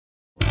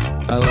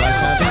I like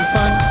having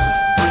fun.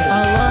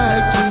 I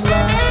like to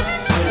laugh.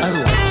 I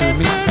like to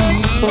meet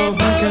people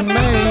who can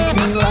make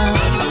me laugh.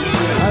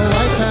 I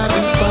like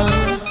having fun.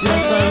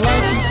 Yes, I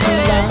like to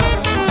laugh.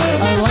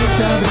 I like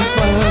having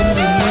fun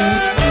to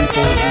meet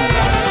people who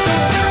laugh.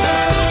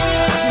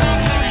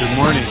 Good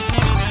morning.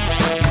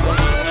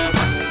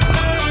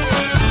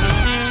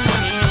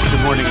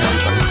 Good morning,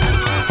 everybody.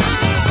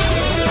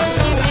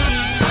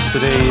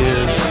 Today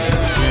is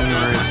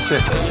January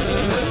 6th.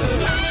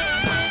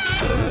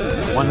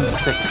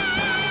 1/6.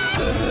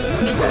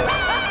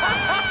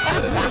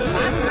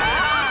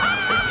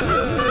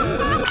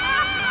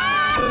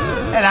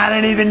 And I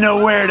don't even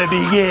know where to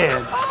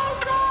begin.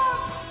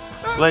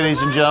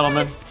 Ladies and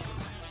gentlemen,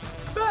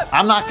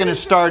 I'm not going to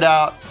start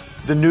out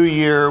the new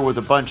year with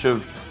a bunch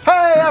of,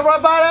 hey,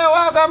 everybody,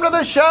 welcome to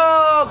the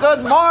show.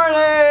 Good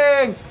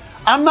morning.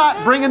 I'm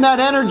not bringing that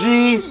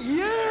energy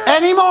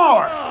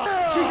anymore.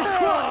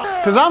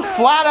 Because I'm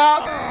flat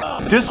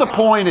out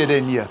disappointed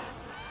in you.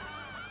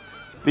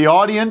 The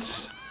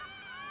audience,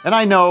 and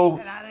I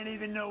know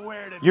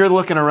you're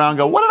looking around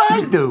go, what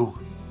did I do?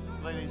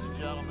 Ladies and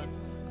gentlemen,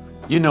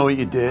 you know what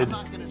you did.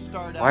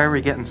 Why are we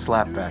getting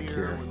slapped back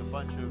here?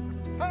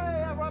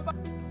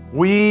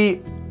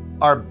 We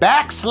are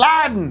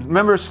backsliding.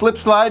 Remember slip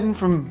sliding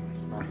from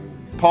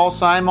Paul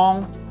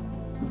Simon?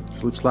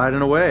 Slip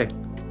sliding away.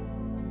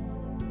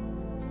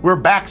 We're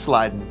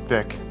backsliding,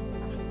 Vic.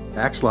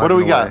 Backsliding What do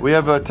we away. got? We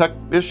have tech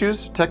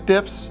issues, tech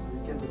diffs.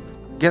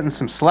 Getting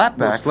some slapback.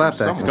 Well, slap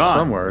from back someone.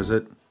 somewhere, is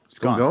it? It's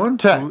gone. going?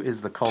 Tech. Who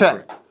is the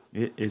culprit?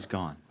 It is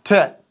gone.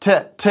 Tet.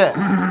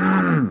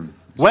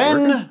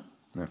 When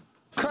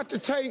Cut the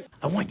tape.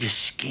 I want your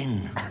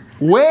skin.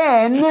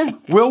 when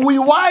will we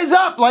wise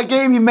up, like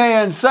Amy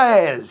Mann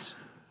says?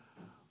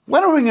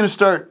 When are we going to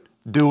start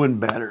doing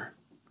better?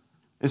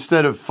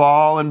 Instead of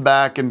falling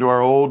back into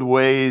our old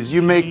ways,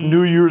 you make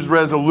New Year's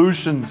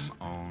resolutions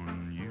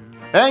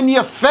and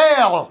you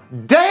fail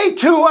day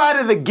 2 out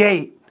of the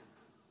gate.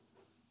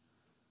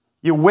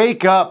 You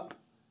wake up,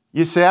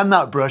 you say, I'm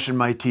not brushing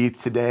my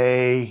teeth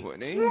today.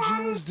 When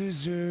angels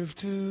deserve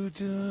to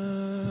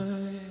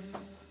die.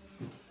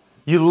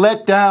 You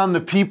let down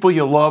the people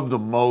you love the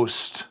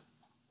most.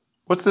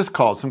 What's this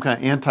called? Some kind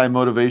of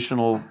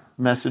anti-motivational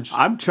message?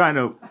 I'm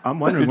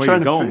wondering where you're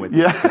going with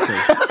Yeah.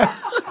 this.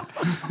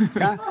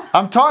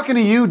 I'm talking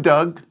to you,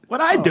 Doug. What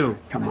I do?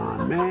 Come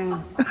on,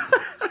 man.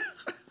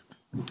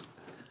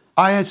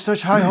 I had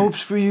such high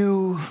hopes for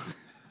you.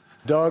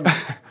 Doug.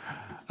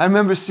 I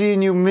remember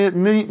seeing you,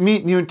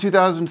 meeting you in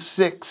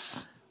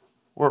 2006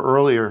 or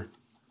earlier.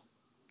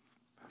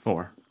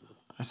 4.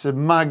 I said,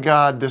 my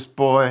God, this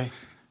boy,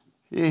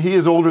 he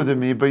is older than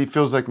me, but he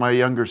feels like my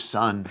younger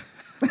son.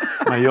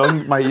 My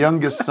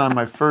youngest son,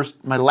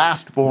 my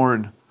last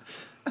born.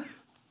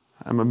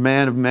 I'm a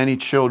man of many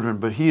children,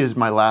 but he is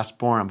my last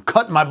born. I'm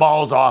cutting my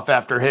balls off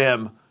after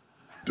him.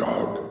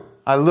 Doug.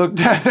 I looked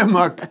at him,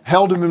 I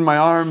held him in my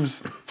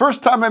arms.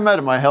 First time I met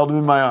him, I held him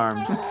in my arms.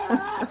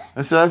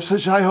 I said, I have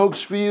such high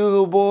hopes for you,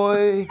 little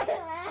boy.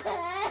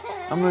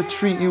 I'm going to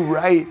treat you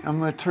right. I'm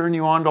going to turn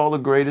you on to all the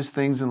greatest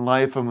things in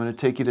life. I'm going to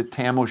take you to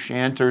Tam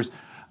O'Shanter's.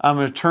 I'm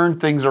going to turn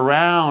things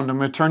around. I'm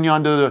going to turn you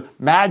on to the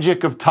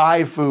magic of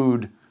Thai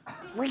food.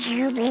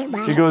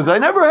 He goes, I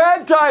never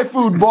had Thai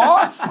food,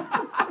 boss.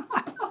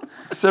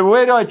 I said,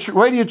 wait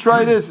till you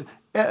try this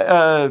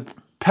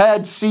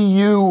Pad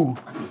CU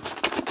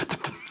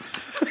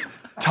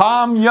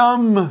Tom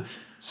Yum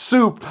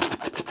soup.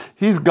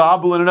 He's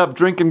gobbling it up,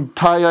 drinking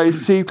Thai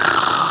iced tea.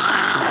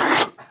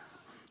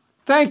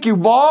 Thank you,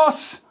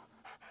 boss,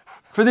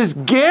 for this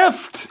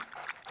gift.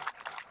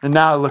 And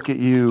now look at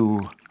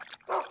you.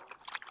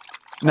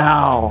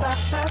 Now.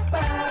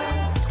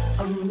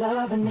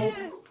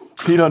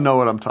 You don't know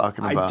what I'm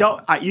talking about.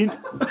 You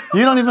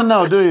don't even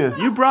know, do you?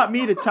 You brought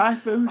me to Thai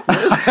food?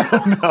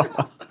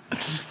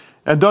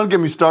 And don't get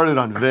me started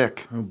on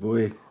Vic. Oh,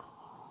 boy.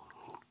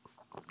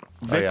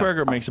 Vic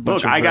Berger makes a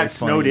bunch Look, of I very got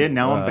snowed funny, in.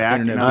 Now I'm back.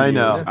 internet I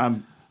know.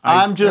 videos.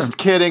 I'm just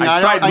kidding. I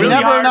tried I really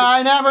never hard. know.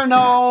 I never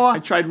know. I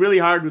tried really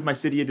hard with my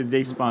City of the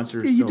Day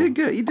sponsor. You so- did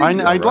good. You did I'd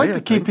good, like right? to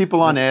I keep think.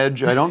 people on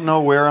edge. I don't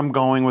know where I'm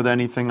going with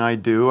anything I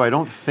do. I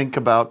don't think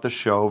about the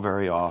show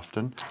very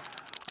often.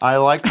 I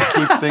like to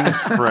keep things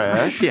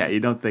fresh. Yeah, you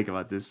don't think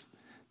about this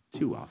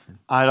too often.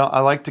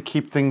 I like to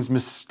keep things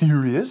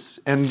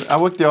mysterious. And I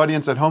look at the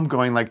audience at home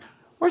going like,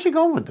 where's he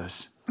going with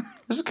this?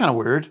 This is kind of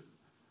weird.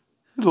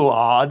 A little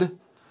odd.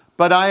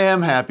 But I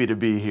am happy to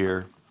be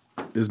here.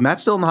 Is Matt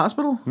still in the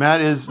hospital?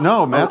 Matt's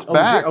Oh,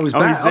 back. Oh, he's Oh,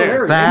 back. he's there. there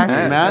he is. Back.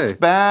 Hey, Matt's hey.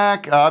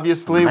 back.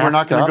 Obviously, we're not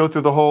Masked going to up. go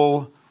through the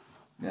whole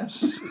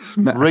Smashed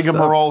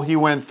rigmarole he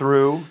went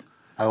through.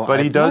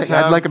 But he does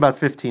have... I'd like about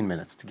 15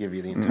 minutes to give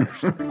you the entire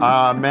story.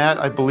 Matt,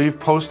 I believe,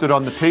 posted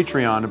on the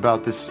Patreon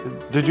about this.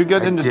 Did you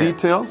get I into did.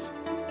 details?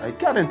 I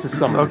got into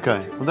some of Okay. the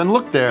details. Well, then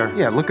look there.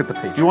 Yeah, look at the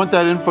page. If you want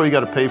that info, you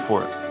got to pay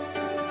for it.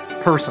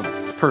 Personal.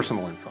 It's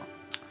personal info.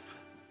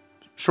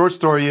 Short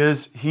story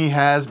is he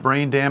has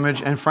brain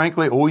damage and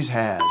frankly always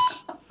has.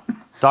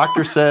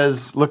 Doctor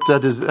says, looks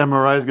at his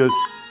MRIs, goes,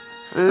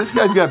 this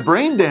guy's got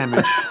brain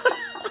damage.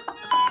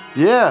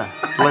 Yeah.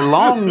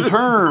 long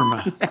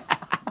term.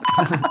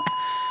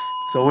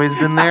 It's always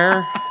been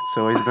there. It's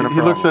always been a problem.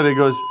 He looks at it and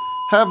goes,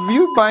 have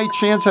you by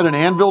chance had an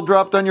anvil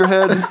dropped on your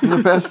head in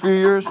the past few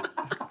years?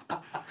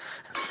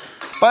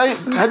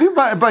 Have you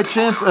by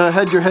chance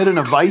had your head in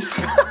a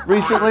vice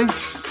recently?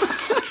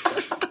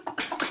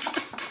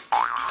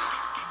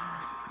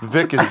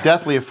 Vic is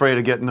deathly afraid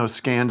of getting those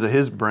scans of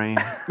his brain.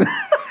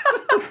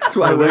 That's why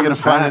What are they wear going to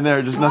this find hat. in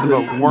there? Just nothing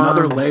but worms.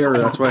 Another layer.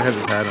 That's why I have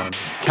his hat on.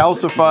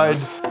 Calcified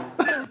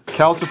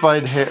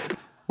hair.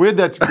 We had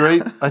that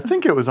great, I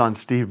think it was on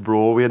Steve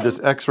Brule. We had this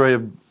x-ray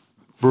of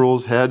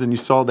Brule's head, and you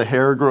saw the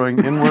hair growing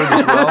inward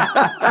as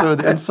well. So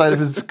the inside of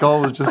his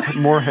skull was just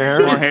more hair.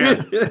 More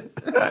hair.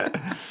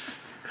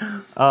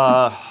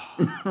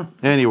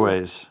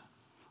 Anyways,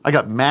 I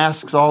got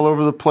masks all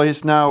over the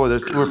place now. We're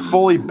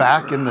fully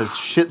back in this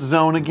shit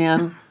zone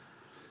again.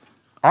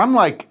 I'm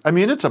like, I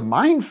mean, it's a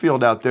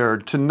minefield out there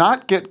to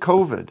not get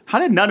COVID. How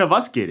did none of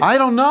us get it? I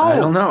don't know. I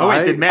don't know. Oh,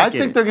 wait, did Matt I get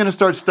think it? they're going to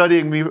start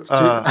studying me. I did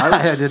not.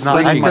 I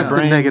studying my tested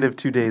brain, negative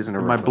 2 days in a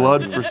row. my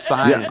blood for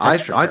science. Yeah,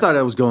 I thought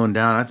I was going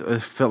down. I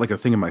felt like a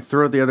thing in my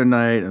throat the other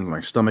night, and my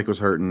stomach was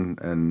hurting.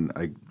 And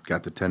I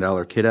got the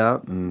 $10 kit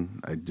out,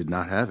 and I did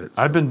not have it.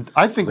 I think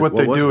like, what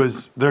they what was do it?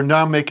 is they're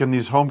now making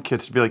these home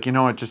kits to be like, you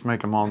know what, just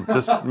make them all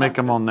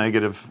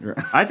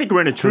negative. I think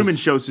we're in a Truman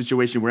Show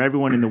situation where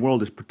everyone in the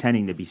world is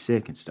pretending to be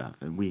sick and stuff,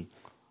 and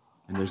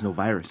there's no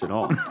virus at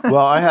all. Well,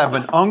 I have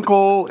an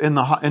uncle in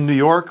New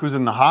York who's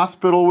in the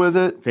hospital with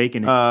it.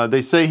 Faking it.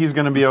 They say he's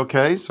going to be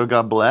okay, so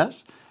God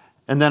bless.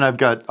 And then I've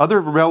got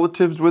other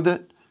relatives with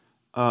it,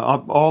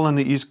 all in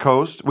the East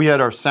Coast. We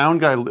had our sound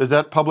guy. Is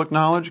that public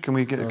knowledge? Can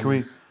we?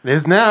 It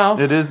is now.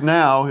 It is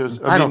now.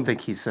 I don't think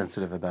he's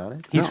sensitive about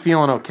it. He's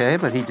feeling okay,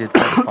 but he did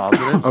test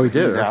positive. Oh, he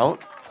did? He's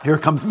out. Here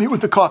comes me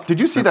with the cough. Did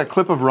you see that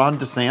clip of Ron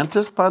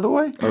DeSantis, by the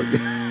way,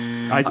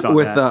 I saw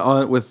with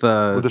that. with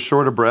a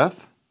shorter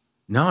breath?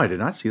 No, I did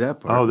not see that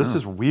part. Oh, this no.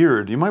 is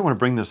weird. You might want to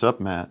bring this up,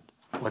 Matt.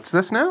 What's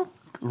this now?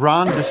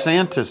 Ron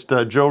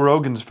DeSantis, Joe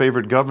Rogan's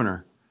favorite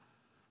governor.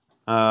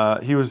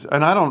 He was,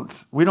 and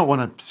we don't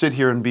want to sit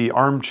here and be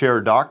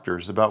armchair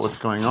doctors about what's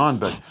going on,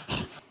 but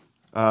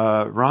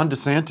Ron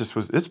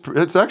DeSantis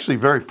it's actually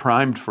very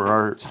primed for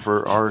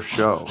our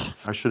show.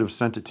 I should have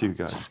sent it to you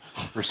guys.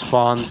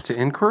 Responds to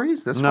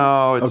inquiries? This one?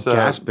 No, it's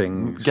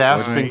gasping.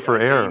 gasping for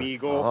air. Dean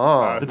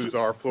Eagle, who's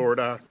our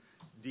Florida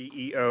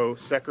DEO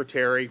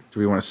secretary. Do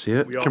we want to see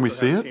it? Can we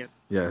see it?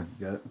 Yeah,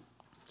 got it.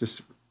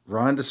 Just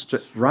Ron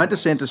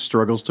DeSantis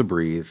struggles to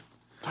breathe.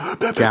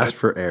 Gasp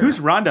for air. Who's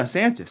Rhonda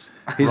Santis?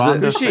 He's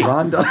Ron the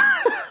DeSantis?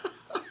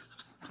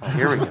 Rhonda.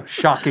 Here we go.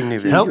 Shocking new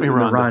video. Help me, The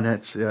Rhonda.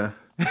 Ronettes,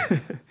 yeah.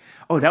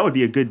 Oh, that would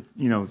be a good,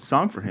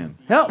 song for him.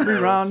 Help me,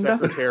 Rhonda.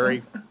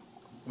 Secretary.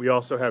 We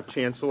also have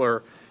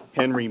Chancellor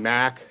Henry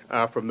Mack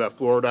from the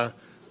Florida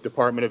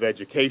Department of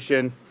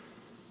Education.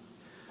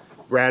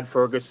 Brad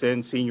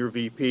Ferguson, Senior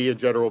VP and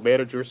General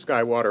Manager,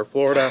 Skywater,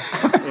 Florida,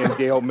 and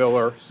Gail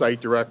Miller, Site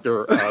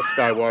Director,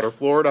 Skywater,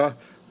 Florida,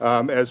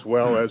 as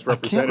well as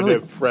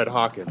Representative Fred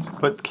Hawkins.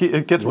 But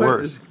it gets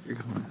worse.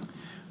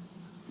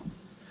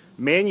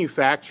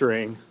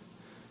 Manufacturing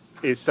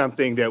is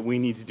something that we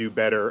need to do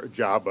better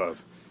job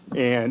of.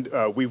 And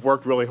we've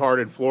worked really hard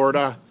in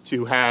Florida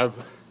to have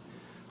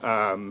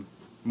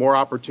more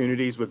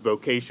opportunities with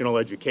vocational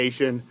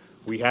education.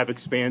 We have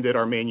expanded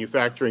our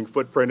manufacturing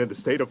footprint in the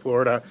state of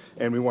Florida,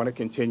 and we want to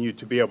continue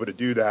to be able to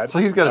do that. So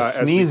he's got a as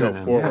we sneeze go in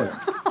him. forward.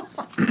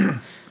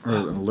 Or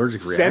an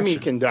allergic reaction.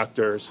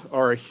 Semiconductors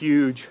are a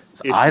huge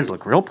His issue. eyes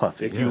look real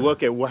puffy. If you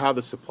look at how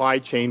the supply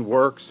chain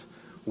works,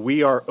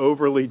 we are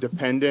overly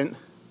dependent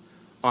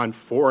on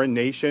foreign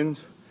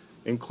nations,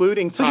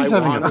 including So he's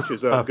having Taiwan, which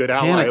is a good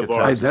ally panic of attack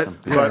ours, or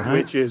something. but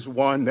which is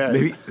one that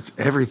Maybe it's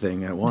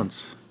everything at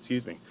once.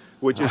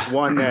 which is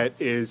one that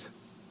is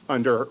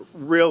under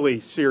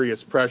really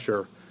serious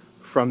pressure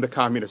from the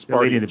Communist The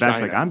Party lady in in the back's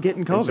China. like, I'm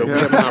getting And so COVID. we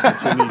have an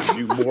opportunity to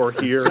do more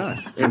here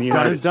in the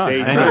United is done.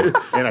 States.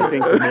 And I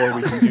think the more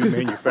we can do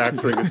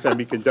manufacturing of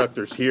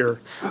semiconductors here,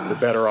 the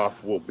better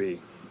off we'll be.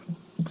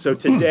 So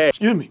today,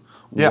 Excuse me.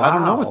 Yeah, I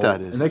don't know what Wow.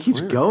 that is. And that It's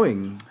keeps weird.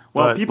 going.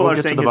 Well, But people we'll are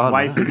get to saying the his bottom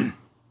wife of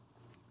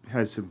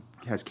that.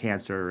 has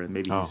cancer, and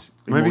maybe he's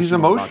Maybe he's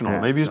about emotional.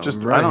 that, Maybe it's so- just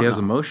I Right, don't he has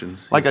know.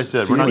 emotions. Like He I has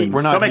said, we're not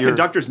feelings. here.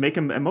 Semiconductors make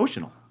him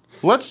emotional.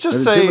 Let's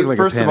just That did say, look like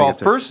a first of panic all,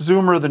 attack. first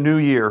Zoomer of the new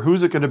year.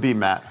 Who's it going to be,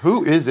 Matt?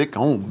 Who is it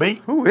going to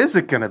be? Who is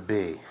it going to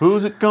be?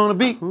 Who's it going to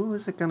be? Who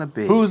is it going to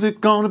be? Who's it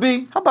going to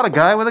be? How about a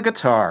guy with a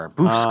guitar?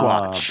 Boof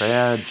Ah, Squatch.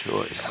 bad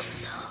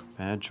choice.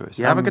 Bad choice.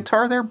 You have a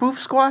guitar there, Boof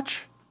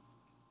Squatch?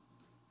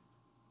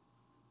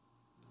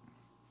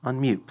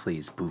 Unmute,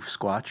 please, Boof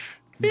Squatch.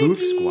 Boof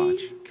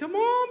squatch. Come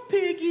on,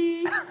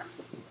 Piggy.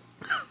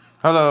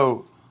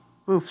 Hello.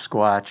 Boof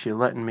Squatch, you're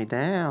letting me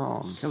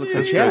down. That looks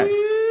like Chad.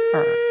 All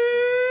right.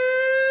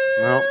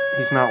 Well,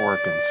 he's not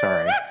working.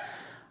 Sorry.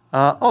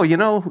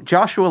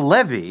 Joshua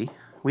Levy.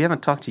 We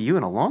haven't talked to you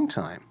in a long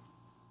time.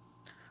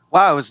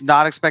 Wow, I was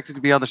not expected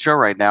to be on the show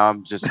right now.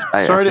 I'm just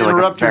I Sorry to feel like I'm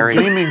interrupt very...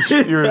 your gaming,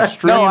 your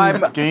stream. No,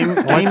 I'm- game.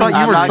 I thought you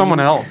I'm were not- someone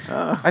else.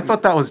 I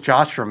thought that was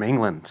Josh from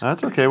England.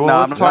 That's okay. Well, No,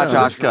 let's I'm talk not to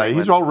Josh this guy. from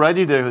He's England. all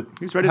ready to.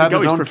 He's ready to have go.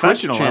 his He's own Twitch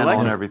professional. I channel like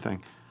and it.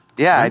 everything.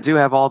 Yeah, I do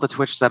have all the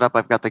Twitch set up.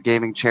 I've got the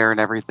gaming chair and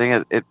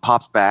everything. It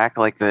pops back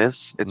like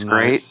this. It's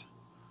great.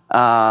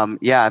 Nice.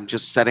 Yeah,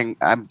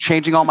 I'm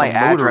changing all my A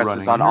motor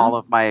addresses running on here. all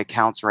of my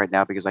accounts right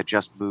now because I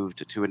just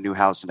moved to a new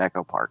house in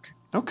Echo Park.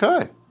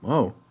 Okay.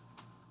 Whoa.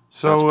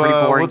 So it's a pretty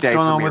boring what's day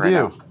going for on me with right you?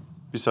 now.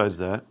 Besides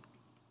that,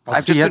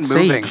 I've see just you been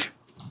at moving. Sage.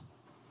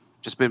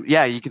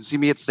 You can see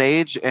me at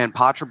Sage and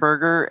Patra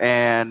Burger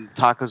and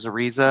Taco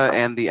Zariza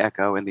and the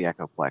Echo and the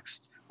Echoplex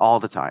all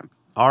the time.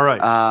 all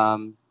right.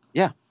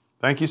 Yeah.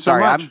 Thank you so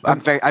Sorry, much.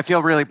 I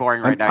feel really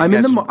boring right now. I'm You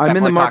in guys the should I'm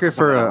in the definitely talk market to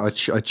for someone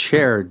else. a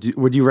chair.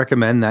 Would you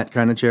recommend that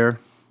kind of chair?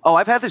 Oh,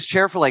 I've had this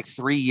chair for like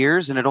 3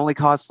 years, and it only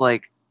costs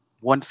like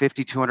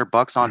 $150,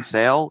 $200 on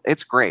sale.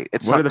 It's great.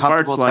 It's What are not the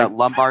comfortable. farts It's got like?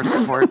 lumbar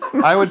support.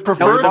 I would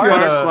prefer No, if you the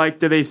had Farts, a- like,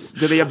 do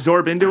they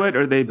absorb into it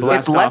or they blast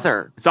It's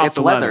leather. Off? It's off It's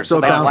the leather. So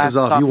it they bounces blast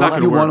off. off You the want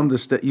leather. you want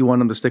them to you want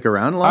them to stick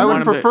around I longer? would want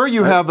him to- prefer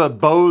you have a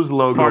Bose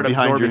logo Fart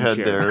behind your absorbing head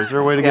chair. there. Is there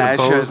a way to Yeah,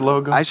 get a Bose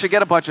logo? I should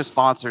get a bunch of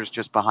sponsors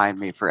just behind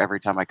me for every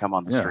time I come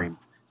on the Yeah. stream.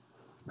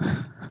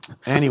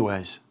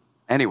 Anyways,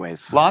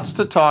 Lots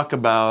to talk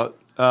about.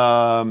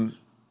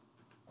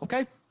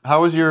 Okay.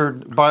 How was your?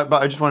 But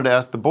I just wanted to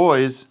ask the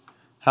boys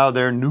how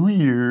their New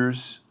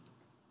Year's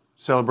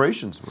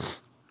celebrations were.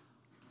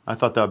 I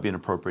thought that would be an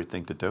appropriate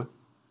thing to do.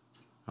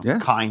 Yeah.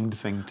 Kind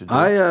thing to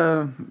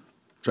do.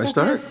 Should I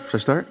start? Should I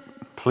start?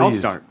 Please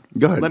I'll start.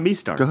 Go ahead. Let me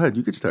start. Go ahead.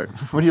 You could start.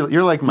 What do you?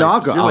 You're like No, I'll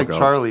go, You're I'll like go.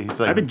 Charlie. He's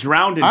like, I've been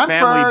drowned in I'm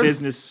family first.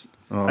 business.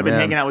 Oh, I've been man.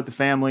 hanging out with the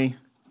family.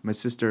 My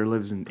sister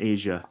lives in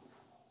Asia,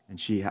 and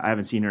I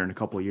haven't seen her in a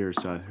couple of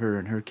years. So her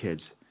and her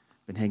kids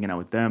been hanging out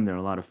with them. They're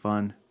a lot of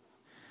fun,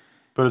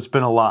 But it's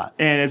been a lot.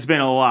 and it's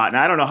been a lot. And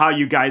I don't know how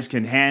you guys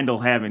can handle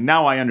having.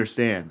 Now I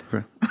understand.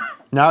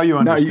 Now you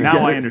understand. Now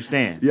get I it.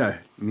 understand. Yeah.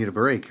 You need a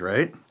break,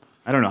 right?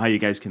 I don't know how you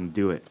guys can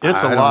do it.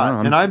 It's I a don't lot, know.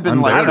 I'm- and I've been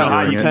I'm like bad kind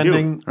at of it.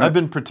 pretending. Right. I've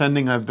been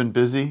pretending I've been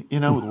busy,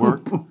 with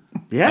work.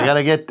 Yeah, I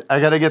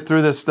gotta get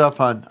through this stuff,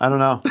 hon. I don't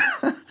know.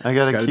 I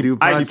gotta Gotta keep. do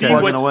I podcast. see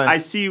plugging what away.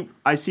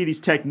 I see these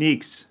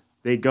techniques.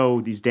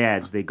 These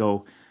dads, they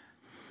go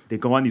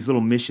on these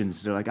little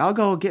missions. They're like, I'll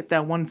go get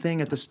that one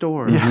thing at the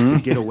store just to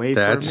get away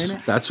for a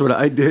minute. That's what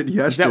I did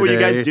yesterday. Is that what you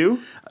guys do?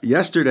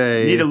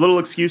 Yesterday. You need a little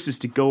excuses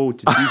to go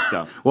to do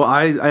stuff. Well,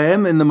 I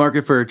am in the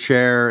market for a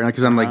chair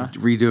because I'm like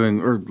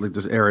redoing or like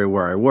this area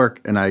where I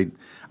work, and I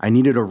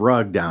needed a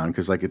rug down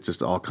because like it's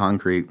just all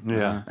concrete,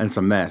 Yeah. and it's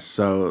a mess.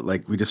 So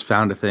like we just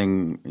found a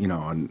thing,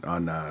 on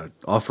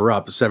offer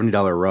up, a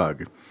 $70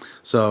 rug.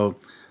 So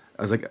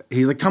I was like,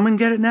 he's like, come and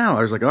get it now.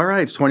 I was like, all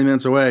right, it's 20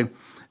 minutes away.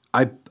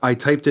 I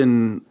typed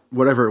in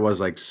whatever it was,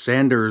 like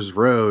Sanders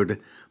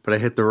Road, but I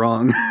hit the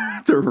wrong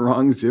the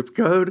wrong zip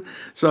code.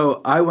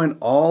 So I went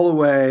all the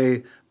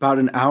way about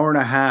an hour and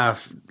a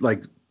half,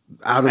 like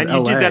out of And LA.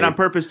 you did that on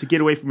purpose to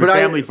get away from your But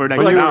family for an but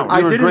extra you were- hour. I-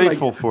 I didn't,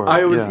 grateful for it,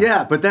 I was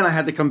yeah. but then I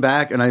had to come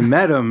back and I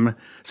met him.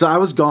 So I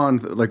was gone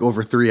like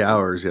over 3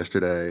 hours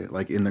yesterday,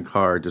 like in the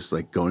car, just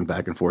like going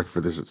back and forth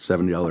for this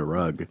 $70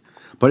 rug.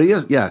 But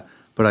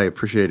but I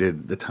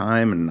appreciated the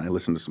time and I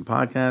listened to some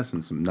podcasts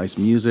and some nice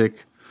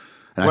music.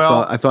 And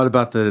Well- I thought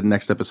about the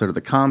next episode of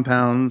The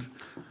Compound,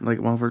 like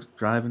while we're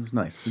driving. It's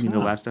nice. You mean the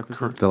last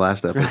episode? The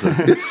last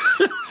episode.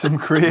 Some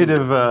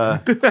creative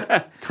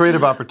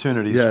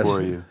opportunities Yes.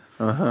 for you.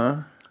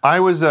 I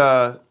was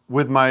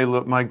with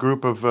my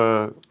group of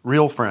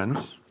real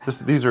friends.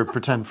 These are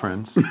pretend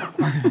friends,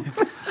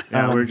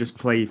 Yeah, we're just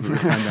playing for your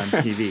friend on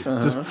TV.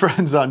 just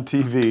friends on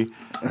TV.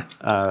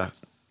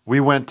 We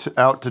went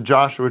out to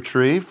Joshua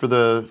Tree for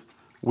the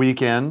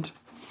weekend,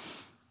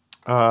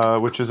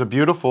 which is a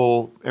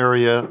beautiful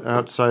area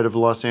outside of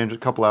Los Angeles, a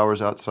couple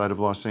hours outside of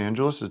Los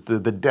Angeles. It's the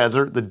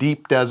desert, the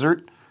deep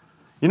desert.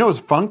 It's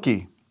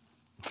funky.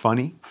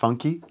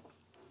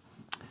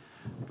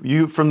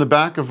 You from the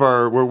back of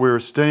where we were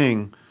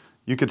staying,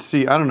 you could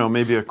see, I don't know,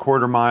 maybe a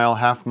quarter mile,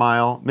 half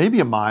mile, maybe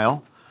a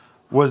mile,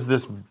 was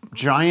this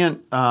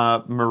giant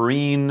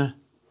marine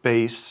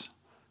base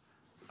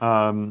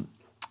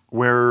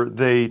where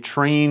they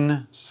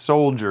train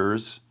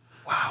soldiers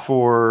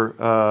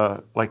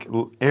for like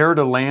air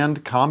to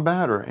land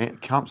combat or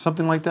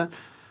something like that.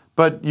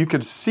 But you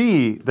could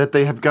see that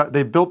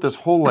they built this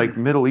whole like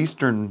Middle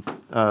Eastern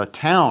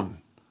town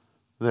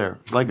there,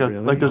 like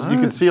there's you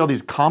can see all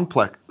these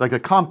complex, not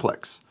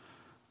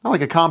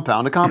like a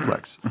compound, a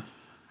complex.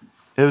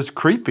 It was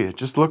creepy. It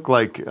just looked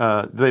like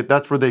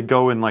that's where they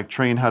go and like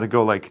train how to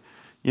go like,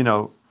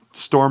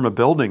 storm a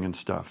building and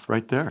stuff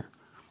right there.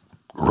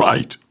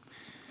 Right.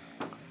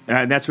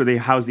 And that's where they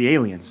house the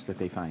aliens that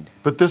they find.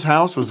 But this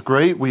house was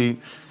great. It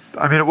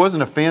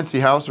wasn't a fancy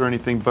house or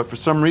anything, but for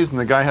some reason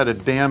the guy had a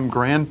damn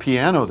grand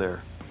piano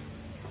there.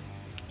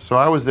 So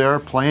I was there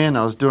playing.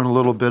 I was doing a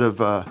little bit of.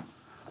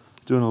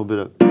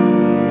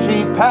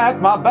 She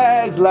packed my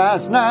bags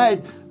last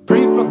night,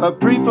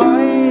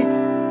 pre-flight,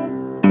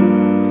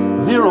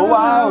 0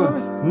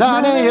 hour,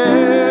 9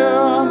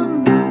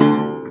 a.m.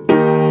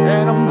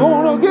 and I'm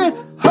gonna get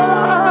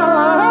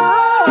high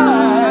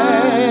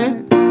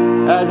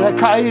as a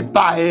kite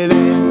by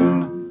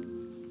then.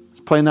 I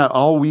was playing that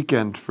all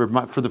weekend for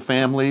the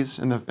families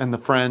and the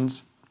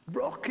friends.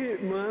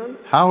 Rocket, man.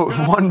 How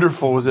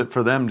wonderful was it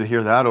for them to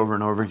hear that over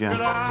and over again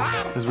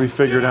as we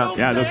figured out.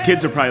 Yeah, those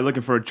kids are probably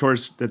looking for a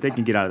chores that they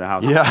can get out of the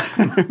house. Yeah.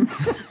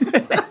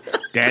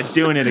 Dad's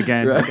doing it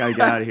again. We gotta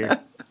get out of here.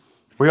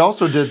 We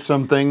also did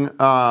something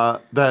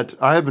that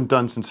I haven't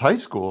done since high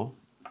school.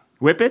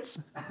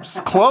 Whippets? It's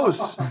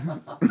close. I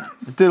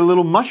did a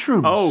little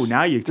mushrooms. Oh,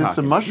 now you're talking. Did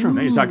some mushrooms.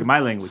 Now you're talking my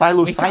language.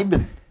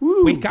 Psilocybin.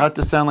 Not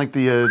to sound like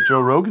the Joe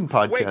Rogan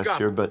podcast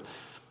here, but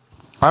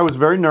I was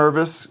very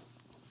nervous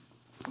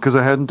because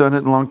I hadn't done it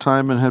in a long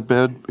time and had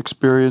bad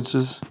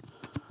experiences.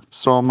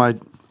 Saw my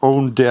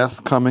own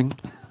death coming.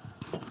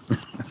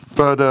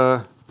 But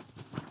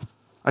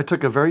I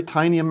took a very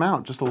tiny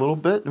amount, just a little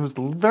bit. It was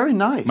very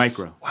nice.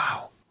 Micro.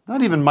 Wow.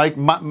 Not even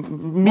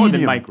medium. More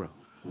than micro.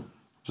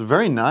 It was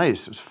very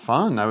nice. It was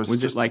fun.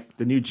 Was it like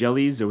the new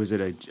jellies, or was it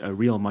a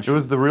real mushroom? It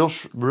was the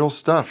real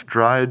stuff,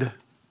 dried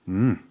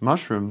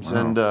mushrooms,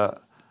 and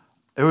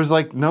it was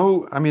like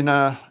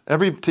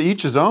to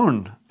each his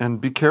own,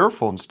 and be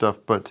careful and stuff.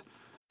 But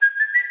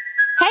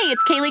Hey,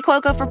 it's Kaylee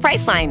Cuoco for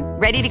Priceline.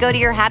 Ready to go to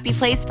your happy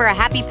place for a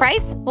happy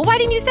price? Well, why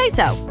didn't you say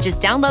so? Just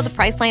download the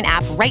Priceline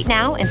app right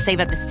now and save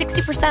up to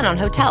 60% on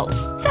hotels.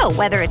 So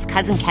whether it's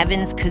Cousin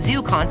Kevin's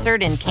Kazoo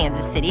Concert in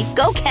Kansas City,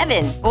 go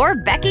Kevin, or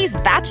Becky's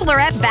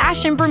Bachelorette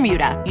Bash in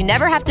Bermuda, you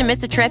never have to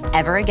miss a trip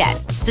ever again.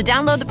 So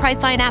download the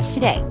Priceline app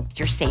today.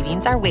 Your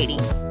savings are waiting.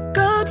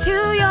 Go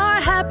to your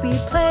happy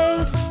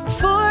place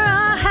for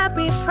a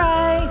happy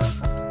price.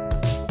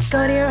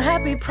 Go to your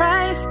happy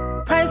price,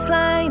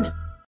 Priceline.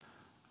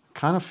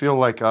 kind of feel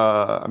like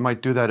I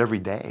might do that every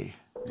day.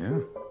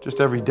 Yeah.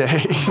 Just every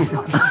day.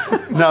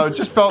 No,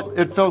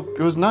 it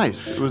was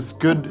nice. It was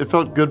good. It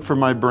felt good for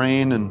my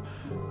brain, and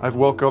I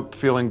woke up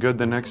feeling good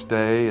the next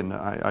day, and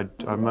I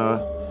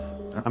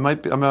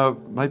might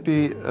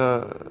be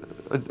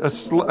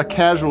a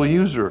casual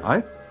user.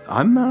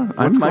 I'm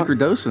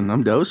microdosing.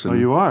 I'm dosing. Oh,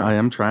 you are? I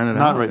am trying it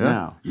Not out. right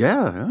now.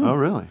 Yeah. Oh,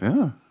 really?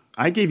 Yeah.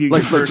 I gave you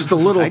like, your first. Just a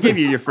little. I gave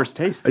you your first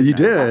taste. You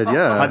did,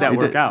 yeah. How'd that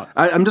work out?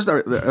 I'm just.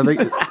 Are they,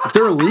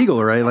 they're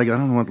illegal, right? Like I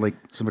don't want like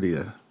somebody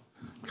to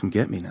come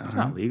get me now. It's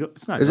not legal.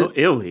 It's not Is it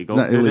illegal.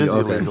 Not It is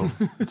okay. illegal.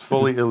 It's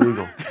fully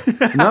illegal.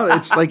 No,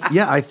 it's like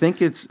I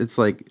think it's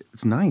like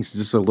it's nice,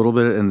 just a little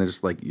bit, and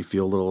just like you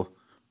feel a little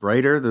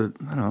brighter, a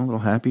little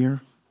happier.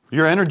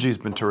 Your energy's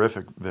been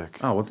terrific, Vic.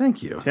 Oh well,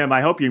 thank you, Tim.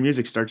 I hope your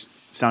music starts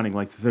sounding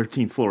like the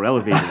 13th floor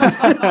elevator.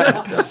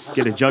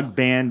 Get a jug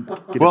band.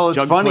 Get a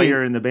jug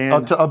player in the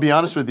band. I'll be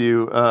honest with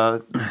you.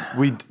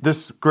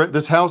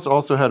 This house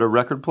also had a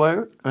record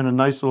player and a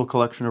nice little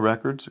collection of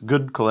records,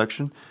 good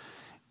collection.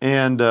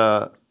 And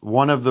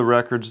one of the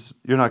records,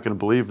 you're not going to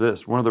believe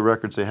this. One of the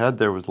records they had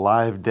there was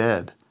Live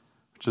Dead,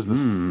 which is the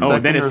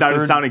second then it or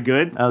third. sounded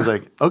good. I was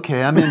like,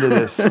 okay, I'm into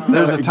this.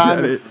 There's a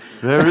time.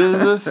 There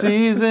is a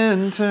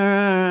season,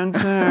 turn.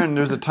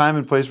 There's a time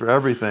and place for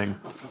everything.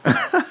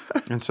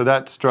 And so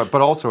that struck. But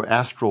also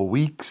Astral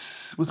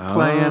Weeks was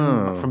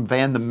playing from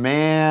Van the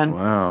Man.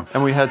 Wow.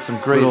 And we had some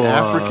great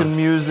African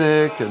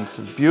music and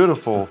some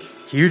beautiful.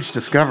 Huge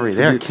discovery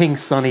there. King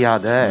Sunny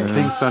Ade.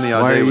 King Sunny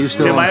Ade. Why are you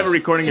still Tim, on, I have a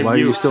recording of why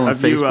you, are you still on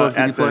Facebook?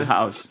 At the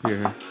house.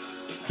 Here.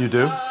 You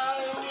do?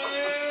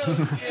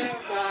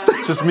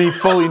 Just me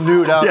fully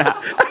nude out. Yeah.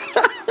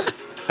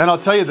 And I'll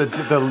tell you,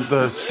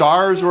 the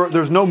stars were,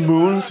 there was no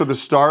moon, so the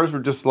stars were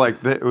just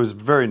like, it was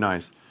very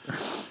nice.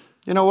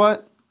 You know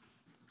what?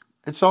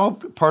 It's all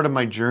part of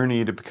my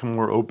journey to become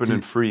more open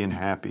and free and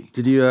happy.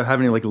 Did you have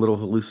any like little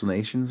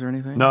hallucinations or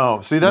anything? No.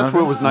 See, that's Nothing?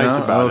 what was nice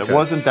No? about it. Okay. It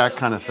wasn't that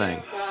kind of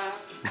thing.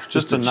 It's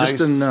just a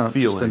nice enough,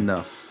 feeling. Just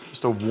enough.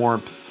 Just a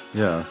warmth.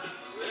 Yeah.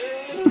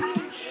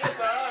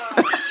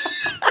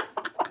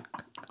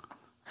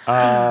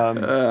 Want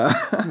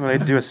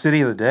to do a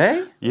city of the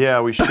day? Yeah,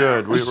 we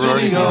should. We were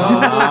already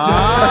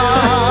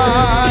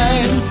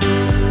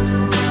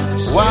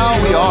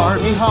while we are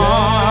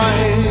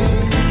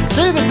behind.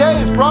 City of the Day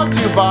is brought to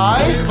you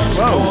by.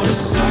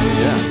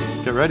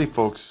 Yeah. Get ready,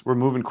 folks. We're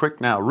moving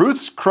quick now.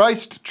 Ruth's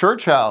Christ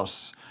Church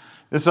House.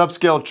 This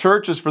upscale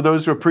church is for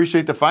those who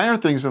appreciate the finer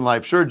things in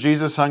life. Sure,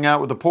 Jesus hung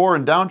out with the poor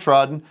and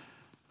downtrodden.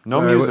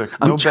 No music,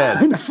 no I'm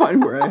trying bed. to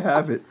find where I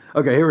have it.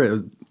 Okay, here it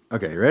is.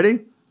 Okay,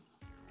 ready?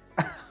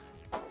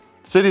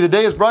 City of the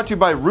Day is brought to you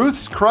by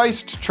Ruth's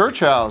Christ Church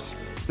House.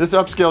 This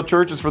upscale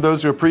church is for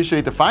those who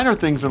appreciate the finer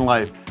things in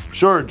life.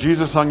 Sure,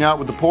 Jesus hung out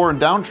with the poor and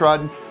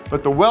downtrodden,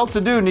 but the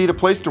well-to-do need a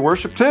place to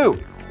worship too.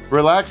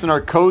 Relax in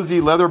our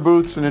cozy leather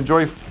booths and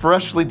enjoy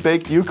freshly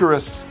baked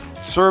Eucharists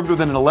served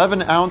with an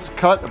 11-ounce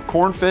cut of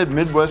corn-fed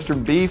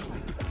Midwestern beef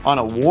on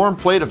a warm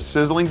plate of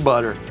sizzling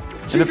butter.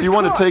 And if you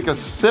want to take a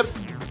sip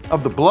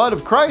of the blood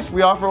of Christ,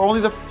 we offer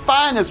only the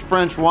finest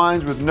French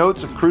wines with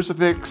notes of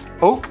crucifix,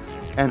 oak,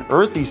 and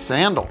earthy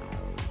sandal.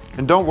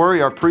 And don't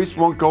worry, our priests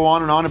won't go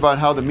on and on about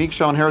how the meek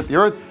shall inherit the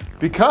earth,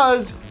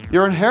 because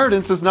your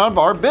inheritance is none of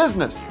our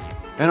business.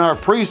 And our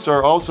priests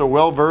are also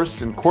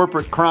well-versed in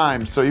corporate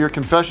crime, so your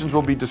confessions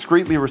will be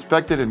discreetly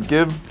respected and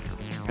give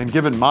and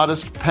given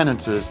modest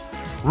penances.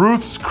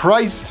 Ruth's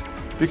Christ,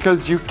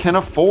 because you can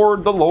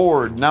afford the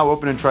Lord. Now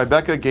open in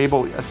Tribeca,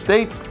 Gable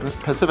Estates,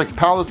 Pacific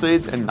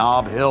Palisades, and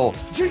Nob Hill.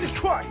 Jesus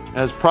Christ!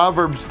 As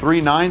Proverbs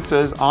 3:9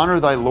 says, honor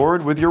thy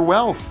Lord with your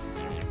wealth.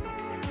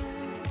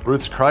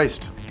 Ruth's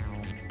Christ.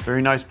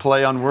 Very nice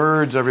play on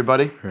words,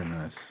 everybody. Very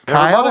nice.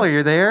 Kyle, are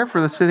you there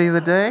for the city of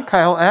the day?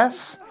 Kyle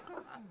S.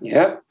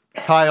 Yep.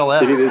 Kyle S.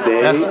 City of the day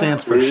S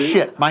stands for is-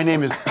 shit. My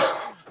name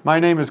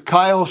is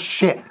Kyle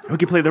Shit. We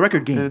can play the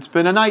record game. It's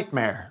been a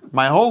nightmare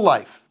my whole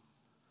life.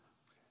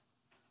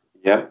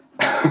 Yep.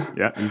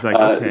 Yeah, he's like,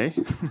 okay.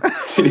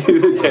 City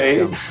of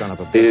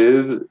the day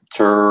is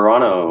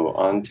Toronto,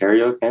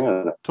 Ontario,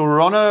 Canada.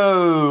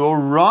 Toronto. All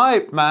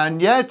right, man.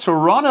 Yeah,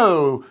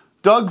 Toronto.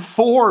 Doug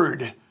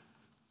Ford.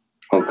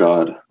 Oh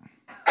God.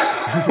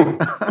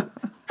 Yeah.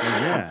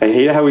 I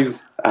hate how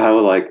he's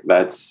like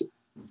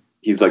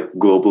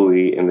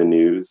globally in the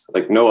news.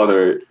 Like no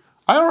other.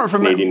 I don't remember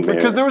Canadian mayor.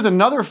 because there was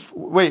another.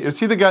 Wait, is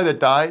he the guy that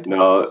died?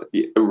 No,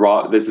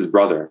 this is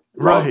brother.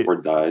 Right. Rob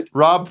Ford died.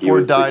 Rob He Ford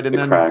was the- died, the and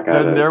then crack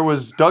addict. there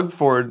was Doug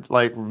Ford,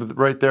 like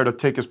right there to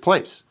take his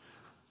place.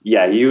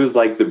 Yeah, he was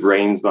like the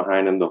brains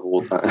behind him the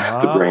whole time.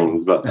 The Oh.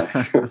 brains, but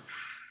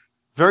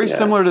Very Yeah.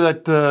 similar to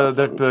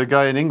that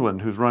guy in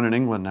England who's running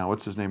England now.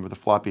 What's his name with the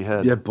floppy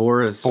head? Yeah,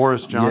 Boris.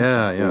 Boris Johnson.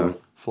 Yeah.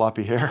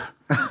 Floppy hair.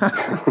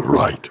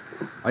 Right.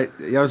 I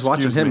was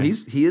watching Excuse him. me.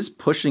 He is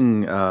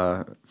pushing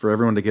for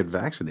everyone to get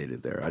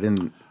vaccinated there. I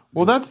didn't.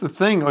 Well, that's the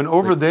thing. And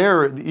over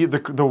there, the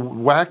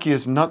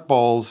wackiest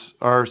nutballs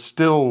are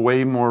still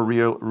way more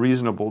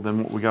reasonable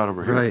than what we got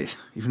over here. Right.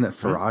 Even that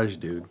Farage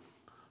dude.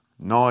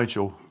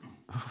 Nigel.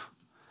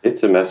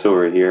 it's a mess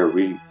over here.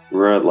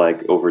 We're at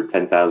like over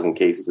 10,000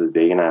 cases a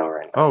day now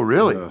right now. Oh,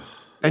 really?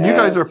 And you Yeah,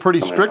 guys are it's pretty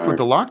coming strict hard. with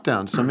the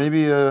lockdown, so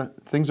maybe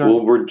things aren't.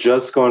 Well, we're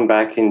just going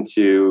back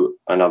into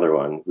another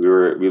one.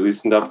 We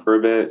loosened up for a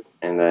bit,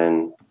 and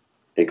then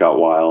it got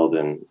wild,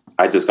 and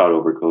I just got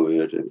over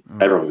COVID, and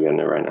everyone's getting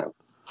it right now.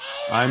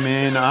 I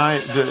mean,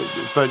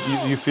 but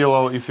you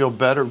feel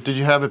better. Did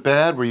you have it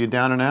bad? Were you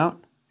down and out?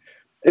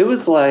 It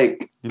was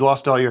like You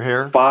lost all your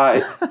hair.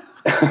 5.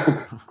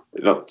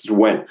 No, just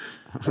went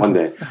one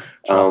day.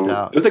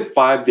 out. It was like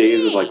 5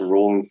 days of like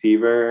rolling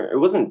fever. It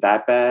wasn't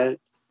that bad.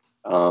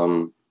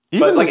 Even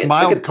but, like, this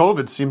mild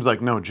COVID seems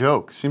like no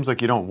joke. Seems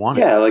like you don't want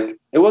it. Yeah, like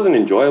it wasn't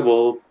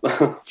enjoyable,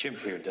 but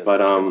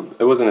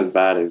it wasn't as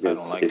bad as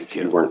if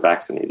you weren't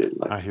vaccinated.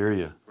 Like, I hear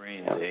you.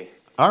 yeah.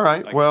 All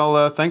right.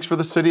 Well, thanks for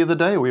the city of the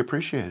day. We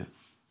appreciate it.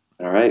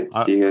 All right,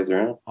 see you guys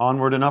around.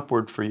 Onward and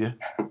upward for you.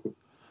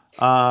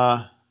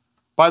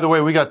 By the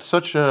way, we got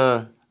such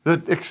the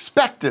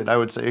expected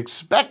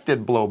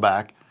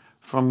blowback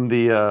from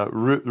the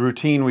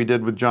routine we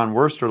did with John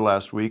Worster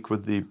last week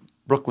with the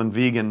Brooklyn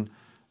Vegan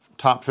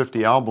top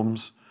 50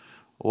 albums.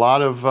 A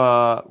lot of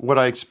what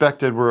I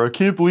expected were, I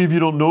can't believe you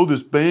don't know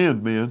this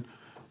band, man.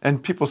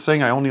 And people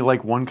saying I only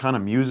like one kind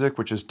of music,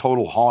 which is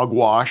total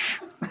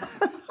hogwash.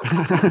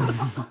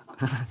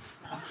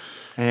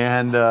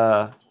 And,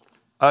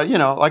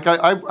 like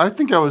I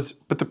think I was,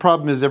 but the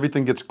problem is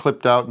everything gets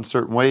clipped out in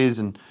certain ways.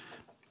 And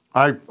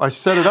I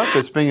set it up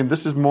as being,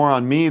 this is more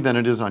on me than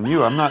it is on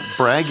you. I'm not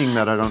bragging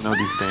that I don't know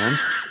these bands.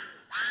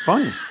 It's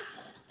funny.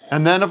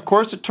 And then, of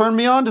course, it turned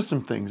me on to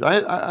some things.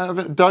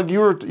 Doug,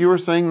 you were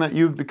saying that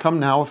you've become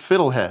now a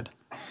fiddlehead.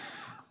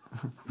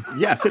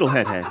 Yeah,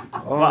 Fiddlehead Head.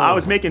 Well, I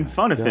was making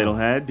fun of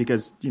Fiddlehead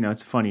because,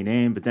 it's a funny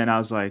name, but then I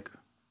was like,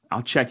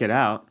 I'll check it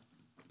out.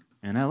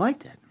 And I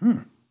liked it.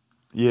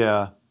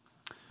 Yeah.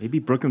 Maybe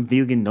Brooklyn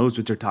Vegan knows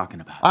what they're talking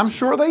about. I'm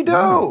sure they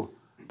do.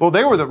 Well,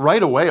 they were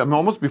right away. I mean,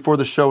 almost before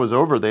the show was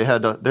over, they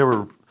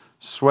were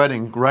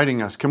sweating,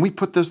 writing us. Can we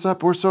put this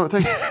up? We're so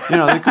they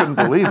couldn't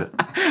believe it.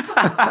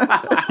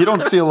 You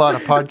don't see a lot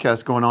of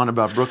podcasts going on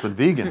about Brooklyn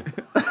Vegan,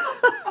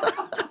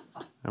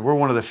 and we're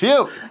one of the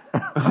few.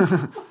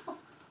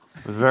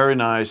 Very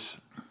nice.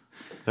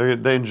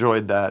 They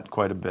enjoyed that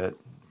quite a bit.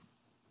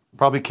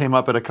 Probably came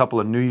up at a couple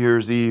of New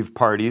Year's Eve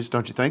parties,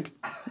 don't you think?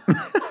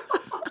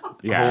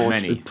 Yeah,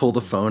 many. Pull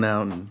the phone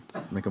out and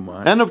make them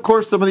watch. And of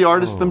course, some of the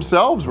artists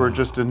themselves were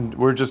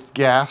just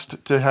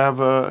gassed to have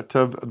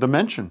the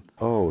mention.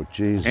 Oh,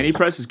 Jesus. Any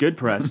press is good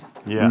press.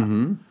 Yeah.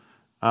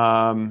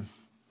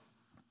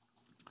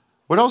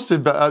 What else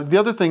did the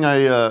other thing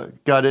I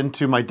got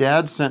into? My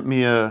dad sent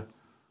me a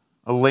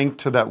link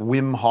to that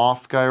Wim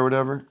Hof guy or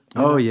whatever.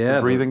 Oh, yeah,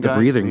 the breathing the guy.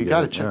 breathing You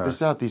got to guy, check yeah.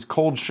 this out. These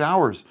cold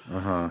showers.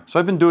 So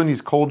I've been doing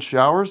these cold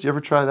showers. You ever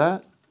try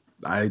that?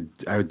 I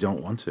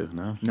don't want to.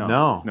 No.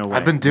 No. No way.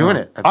 I've been doing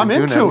it. I'm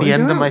doing into it. At it. the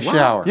end of my Wow.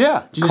 shower.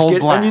 Yeah. You just Cold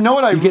get- blast. And you know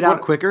what You get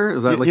out quicker?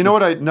 Is that like you know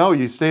what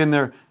you stay in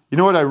there. You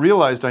know what I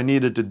realized I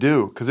needed to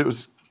do because it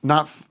was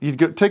not.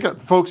 Take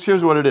out, folks.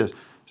 Here's what it is.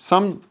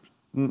 Some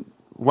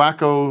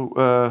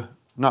wacko,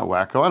 not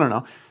wacko. I don't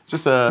know.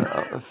 Just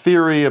a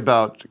theory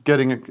about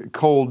getting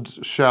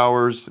cold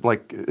showers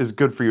is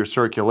good for your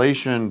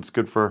circulation. It's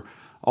good for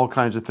all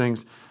kinds of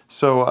things.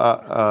 So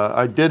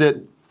I did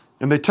it,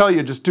 and they tell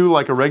you just do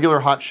like a regular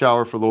hot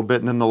shower for a little bit,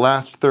 and then the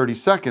last 30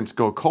 seconds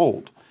go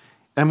cold.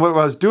 And what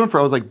I was doing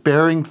I was like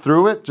bearing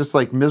through it, just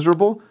like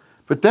miserable.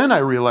 But then I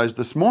realized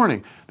this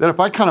morning that if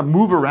I kind of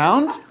move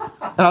around,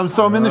 and I'm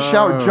in the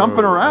shower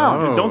jumping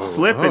around. Don't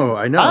slip and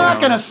I know. I'm not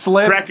going to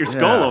slip. crack your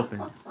skull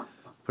open.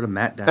 Put a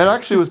mat down. It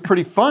actually was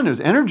pretty fun. It was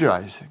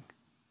energizing.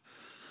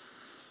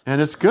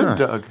 And it's good,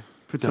 Doug.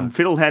 Put some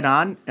fiddlehead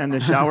on and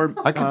the shower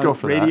I could go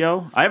for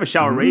radio. I have a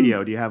shower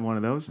radio. Do you have one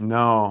of those?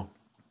 No.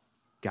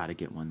 Got to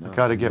get one of those.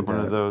 Got to get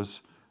one of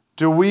those.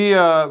 Do we,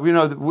 I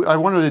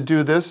wanted to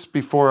do this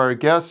before our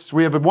guests.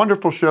 We have a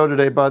wonderful show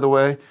today, by the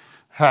way.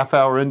 Half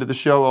hour into the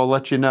show, I'll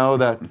let you know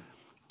that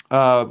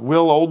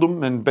Will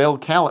Oldham and Bale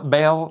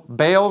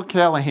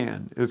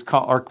Callahan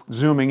are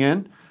zooming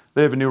in.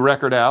 They have a new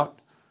record out,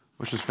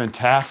 which is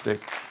fantastic.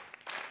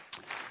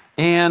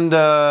 And,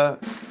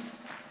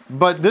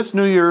 but this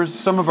New Year's,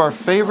 some of our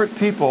favorite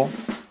people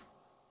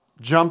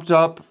jumped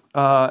up,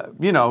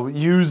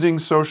 using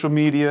social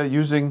media,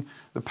 using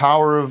the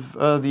power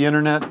of the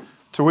internet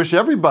to wish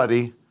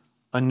everybody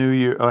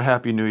a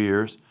Happy New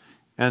Year's.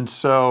 And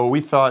so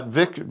we thought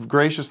Vic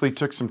graciously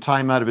took some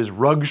time out of his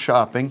rug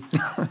shopping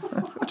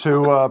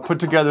to put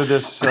together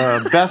this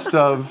best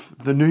of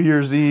the New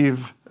Year's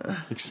Eve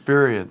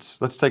experience.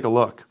 Let's take a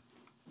look.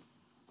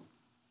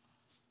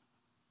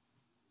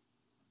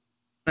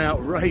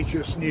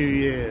 Outrageous New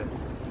Year.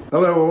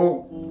 Hello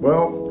all.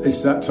 Well,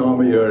 it's that time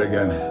of year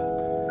again.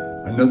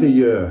 Another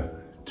year,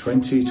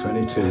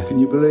 2022. Can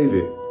you believe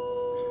it?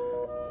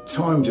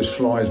 Time just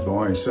flies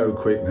by so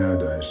quick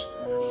nowadays.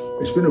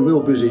 It's been a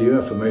real busy year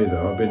for me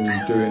though. I've been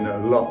doing a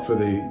lot for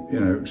the,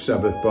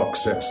 Sabbath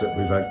box sets that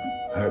we've had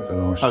out the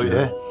last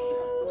year.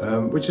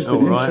 Which has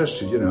been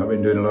interesting. I've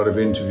been doing a lot of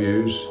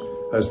interviews,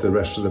 as the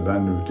rest of the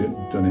band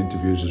have done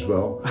interviews as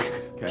well.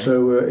 Okay.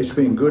 So it's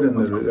been good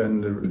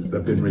and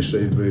they've been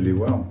received really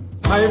well.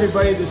 Hi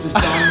everybody, this is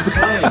Don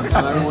McClain,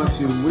 and I want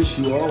to wish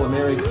you all a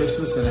Merry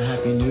Christmas and a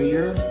Happy New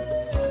Year.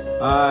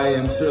 I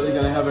am certainly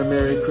going to have a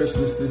Merry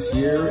Christmas this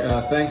year,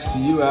 thanks to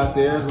you out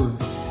there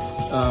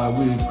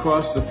we've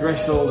crossed the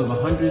threshold of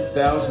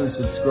 100,000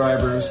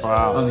 subscribers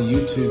on the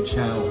YouTube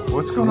channel.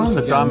 What's going on with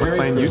the Don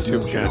McClain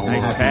YouTube channel?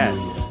 Nice pad.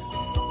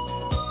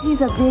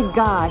 He's a big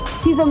God.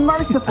 He's a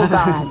merciful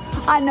God.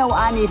 I know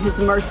I need his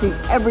mercies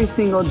every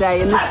single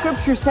day. And the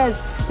scripture says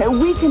that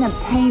we can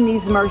obtain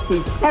these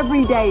mercies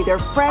every day. They're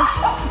fresh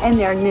and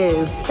they're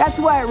new. That's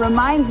why it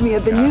reminds me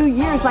of the new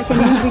year. It's like a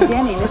new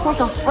beginning. It's like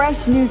a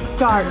fresh new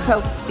start.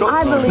 So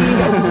I believe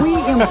as we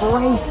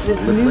embrace this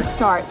new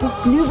start, this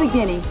new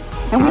beginning,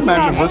 and we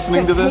start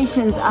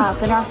expectations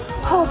up and our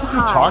hope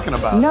high. Talking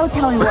about? No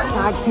telling what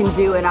God can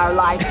do in our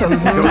life. So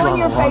on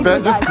your faith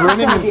with us, it's going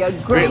to be a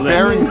great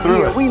new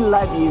year. We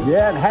love you.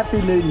 Yeah, and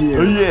Happy New Year.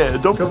 Oh, yeah,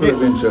 don't forget. A couple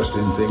of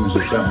interesting things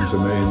that's happened to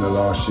me in the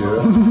last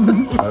year.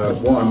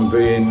 One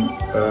being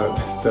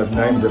they've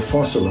named a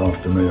fossil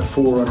after me, a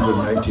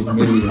 480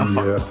 million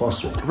year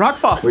fossil. Rock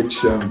fossil.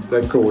 Which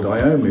they've called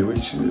Iomi,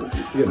 which,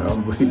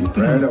 I'm really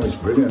proud of. It's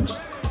brilliant.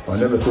 I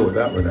never thought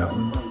that would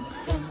happen.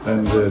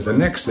 And the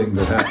next thing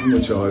that happened,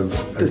 which I,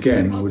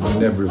 again, would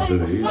never have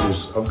believed,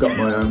 is I've got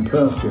my own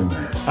perfume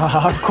now.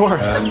 Of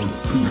course. And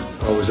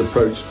I was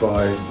approached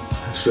by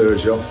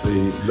Sergio,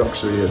 the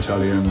luxury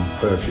Italian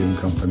perfume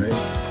company,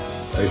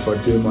 if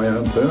I'd do my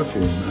own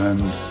perfume.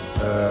 And,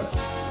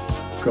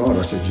 God,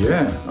 I said,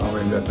 yeah. I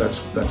mean,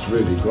 that's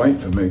really great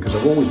for me, because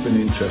I've always been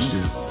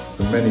interested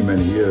for many,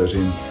 many years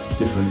in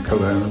different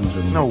colognes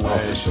and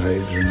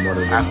aftershaves and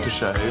whatever.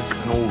 Aftershaves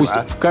and all Пусть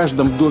в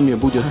каждом доме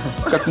будет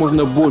как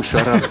можно больше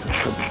арабских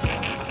собак.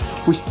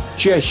 Пусть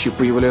чаще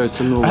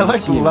появляются новые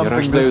семьи,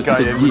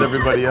 рождаются дети.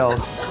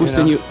 Пусть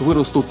они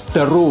вырастут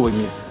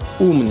здоровыми,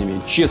 умными,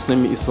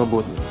 честными и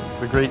свободными.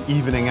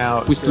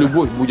 Пусть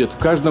любовь будет в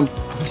каждом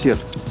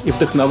сердце и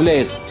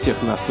вдохновляет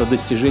всех нас на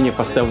достижение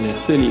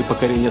поставленных целей и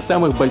покорение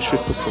самых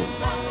больших высот.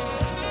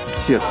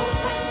 Сердце.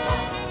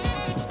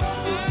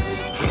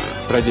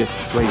 Ради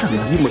своих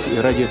любимых и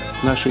ради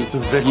нашей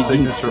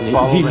единственной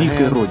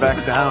великой Родины.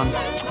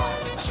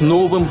 С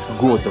Новым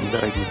годом,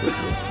 дорогие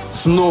друзья!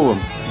 С новым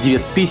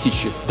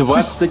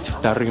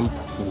 2022 годом!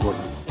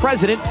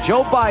 President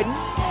Joe Biden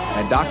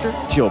and Dr.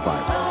 Jill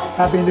Biden.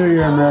 Happy New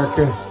Year,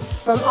 America.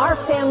 From our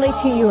family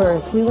to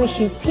yours, we wish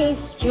you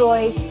peace,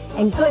 joy,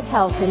 and good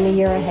health in the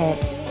year ahead.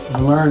 I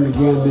learned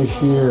again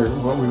this year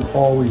what we've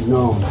always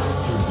known.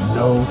 There's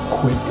no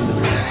quit in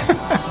America.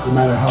 No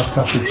matter how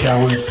tough the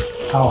challenge,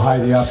 how high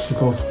the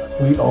obstacles,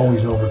 we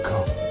always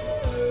overcome.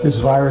 This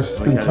virus has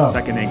been tough,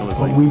 but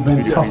we've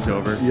been tougher.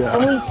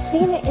 And we've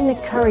seen it in the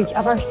courage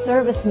of our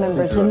service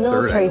members and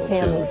military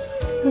families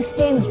who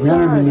stand As we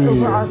enter the guard new over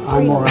year, our I'm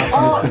freedom. more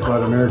optimistic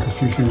about America's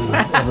future than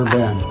I've ever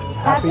been.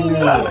 Happy New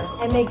Year,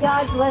 and may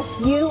God bless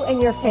you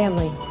and your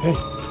family. Hey,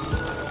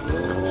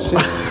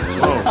 sit.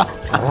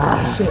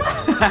 Sit.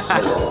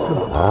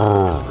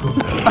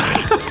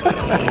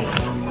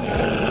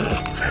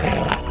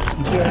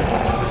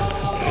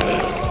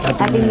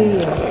 Happy New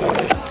Year.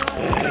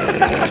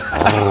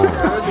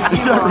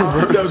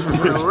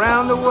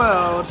 Around the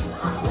world,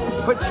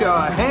 put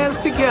your hands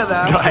together,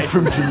 and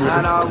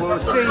I will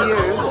see you.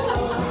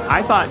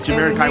 I thought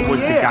Jamaica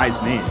was the guy's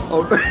name.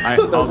 All right,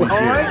 so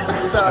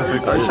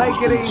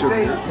take it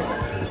easy.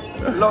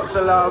 Lots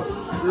of love.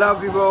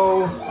 Love you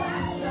all.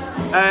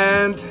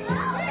 And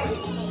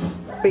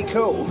be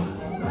cool.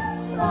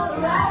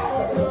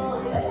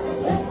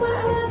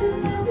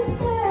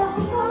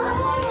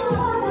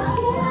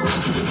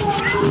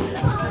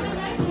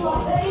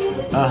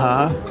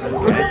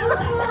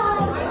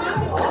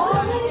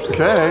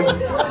 Okay.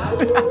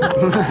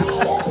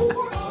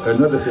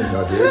 Another thing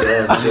I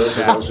did, I worked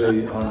with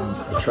Ozzy on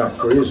a track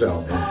for his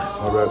album.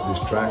 I wrote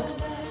this track,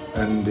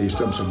 and he's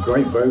done some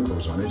great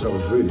vocals on it. I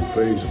was really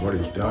pleased with what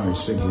he's done. He's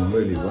singing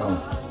really well.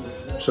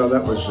 So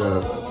that was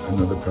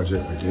another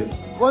project we did.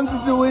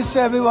 Wanted to wish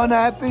everyone a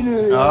Happy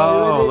New Year.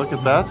 Oh, look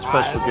at that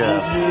special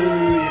guest.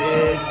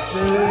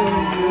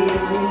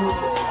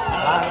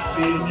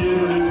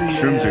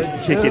 Shrooms are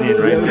kicking in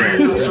right there.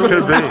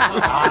 Could be.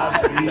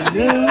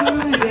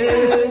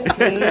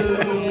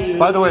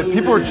 By the way,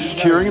 people were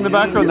cheering in the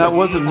background. That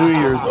wasn't New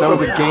Year's. That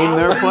was a game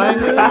they were playing.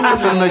 I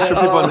just want to make sure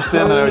people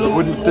understand that I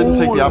didn't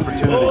take the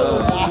opportunity.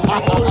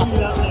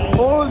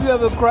 All of you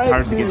have a great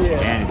Cards New Against Year.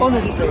 Humanity.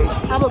 Honestly,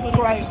 have a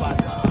great one.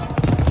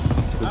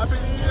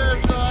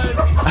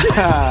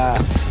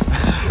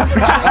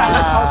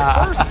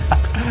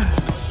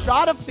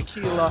 Shot of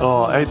tequila.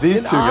 Oh, hey, these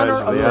in two guys honor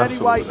are the of Betty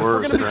absolute White. We're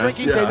worst, going to be right?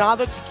 drinking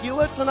Denada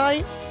tequila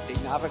tonight.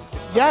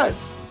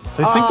 Yes.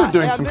 They think they're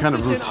doing and some this kind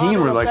of is in routine honor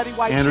where of like Betty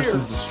White.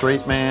 Anderson's Cheers. the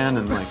straight man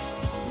and like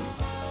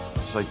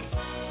it's like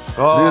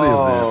In any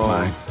event,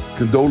 my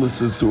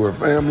condolences to her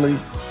family.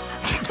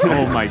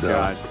 Oh my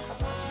God.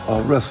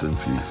 Rest in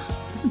peace,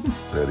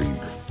 Betty.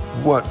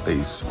 What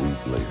a sweet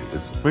lady.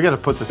 we got to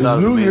put this It's out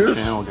on the New main Year's.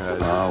 channel, guys.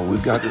 We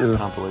got this the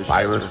compilation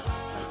virus.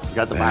 You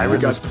got the And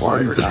virus. it's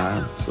party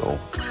time. So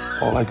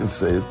all I can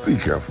say is be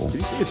careful. Did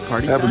you say it's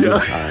party Have time? a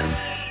good time,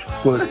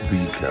 but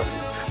be careful.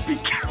 Be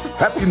careful.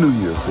 Happy New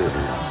Year's,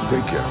 everyone.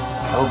 Take care.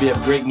 I hope you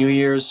have a great New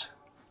Year's.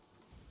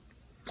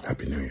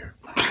 Happy New Year.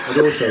 I'd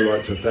also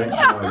like to thank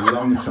my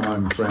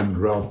longtime friend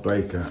Ralph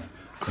Baker,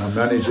 my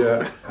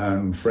manager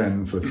and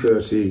friend for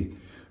 30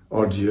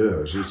 odd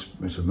years.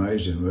 It's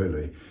amazing,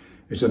 really.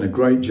 He's done a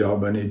great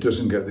job, and he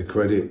doesn't get the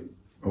credit,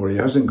 or he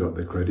hasn't got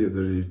the credit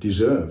that he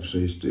deserves.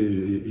 He's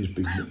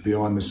been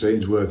behind the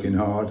scenes working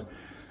hard,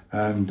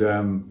 and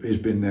he's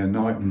been there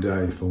night and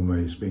day for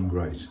me. It's been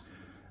great.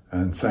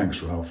 And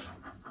thanks, Ralph.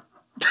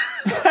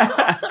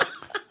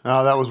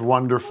 Oh, that was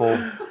wonderful.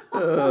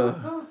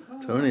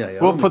 Tony,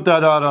 We'll put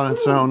that out on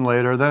its own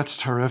later. That's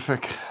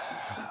terrific.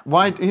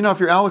 Why, if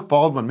you're Alec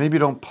Baldwin, maybe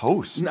don't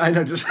post. I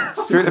know, just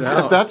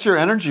if that's your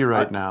energy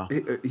right now.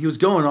 He was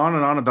going on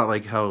and on about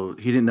like how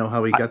he didn't know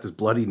how he got this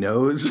bloody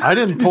nose. I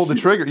didn't pull the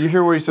trigger. You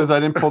hear where he says I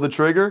didn't pull the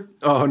trigger?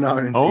 Oh no,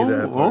 I didn't see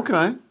that. Oh,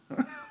 okay.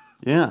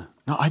 Yeah.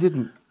 No, I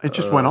didn't. It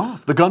just went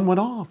off. The gun went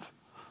off.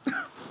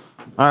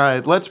 All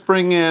right, let's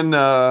bring in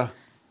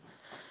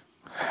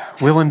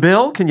Will and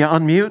Bill. Can you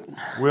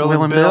unmute? Will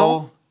and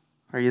Bill.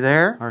 Are you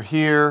there? Are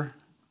here.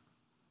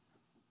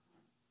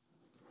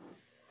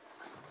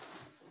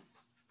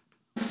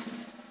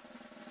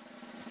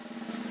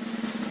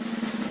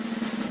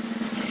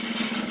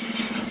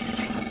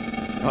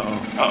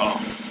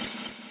 Uh-oh.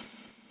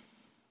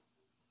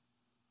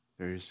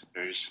 There's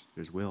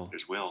Will.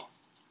 There's Will.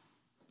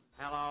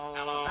 He's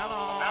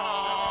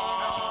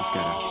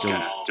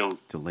got a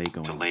delay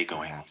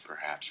going on,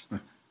 perhaps.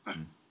 I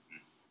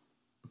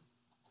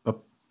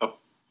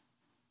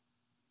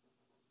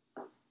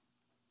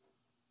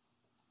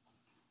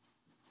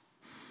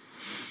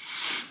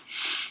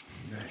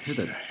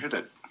hear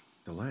that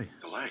delay.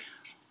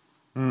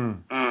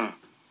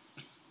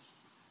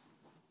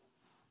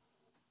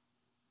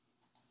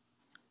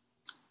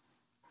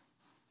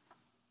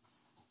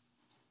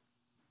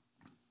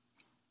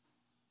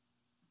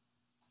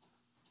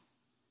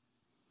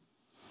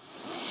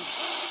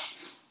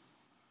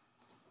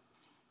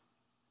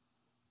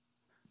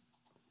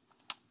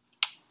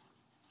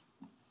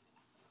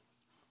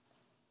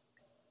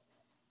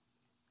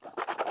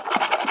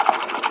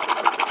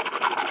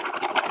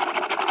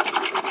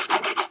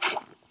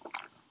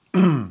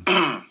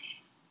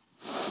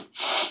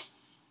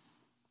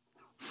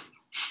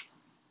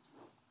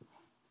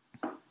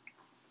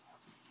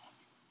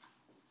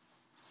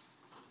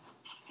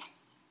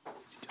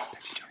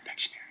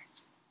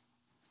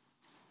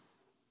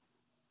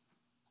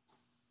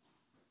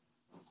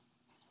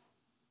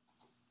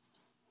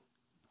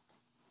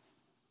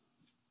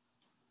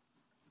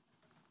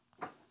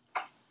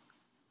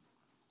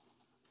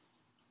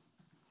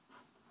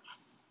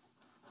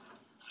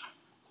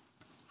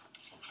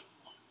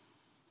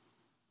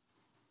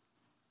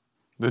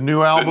 The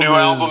new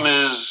album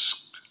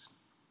is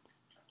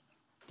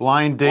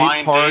Blind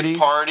Date Party.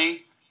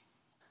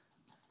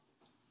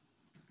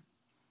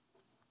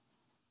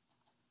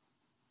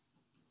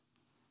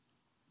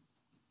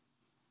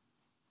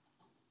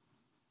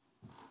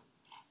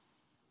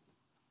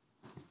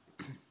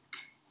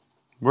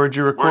 Where'd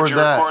you record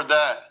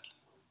that?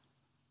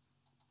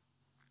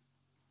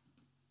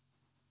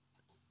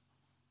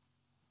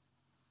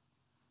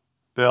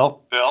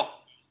 Bill?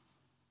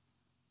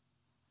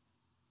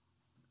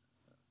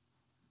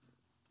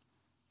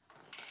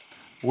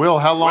 Will,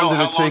 how long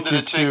did it take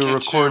you to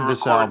record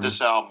this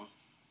album?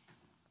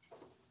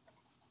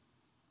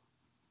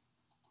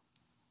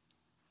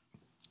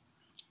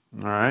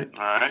 All right.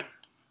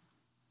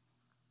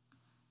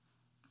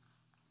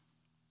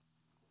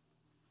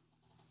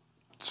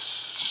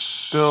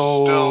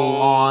 Still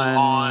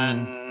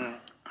on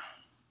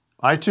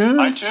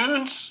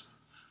iTunes?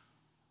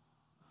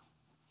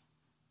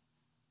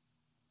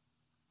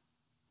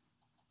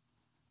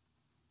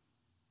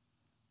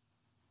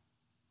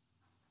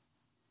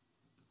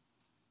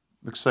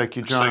 Looks like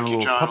you're drawing a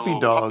little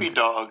puppy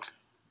dog.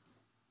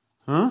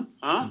 Huh?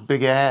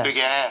 Big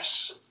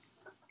ass.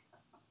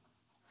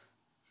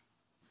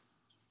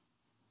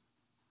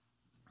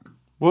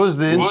 What was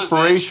the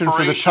inspiration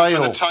for the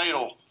title?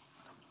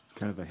 It's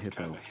kind of a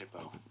hippo.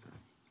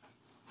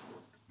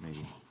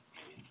 Maybe.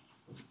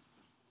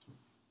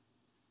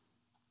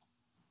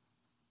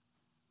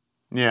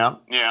 Yeah.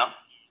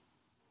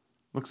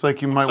 Looks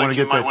like you might want to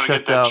get that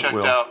checked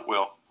out,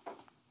 Will.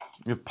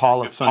 You have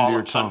polyps under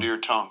your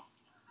tongue.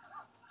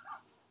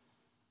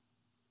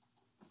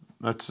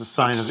 That's a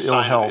sign of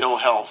ill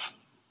health.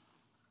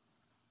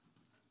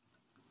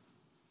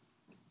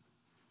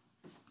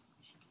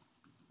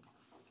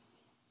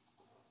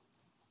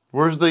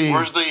 Where's the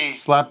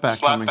slapback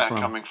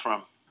coming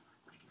from?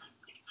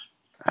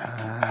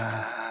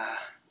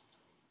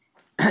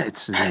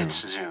 It's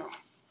Zoom.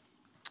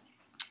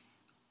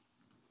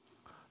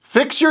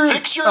 Fix your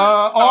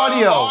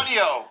audio.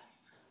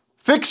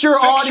 Fix your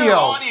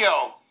audio.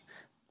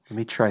 Let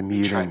me try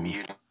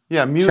muting.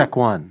 Yeah, mute. Check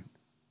one.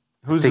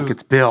 I think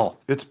it's Bill.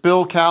 It's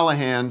Bill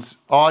Callahan's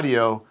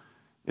audio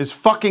is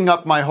fucking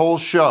up my whole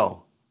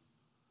show.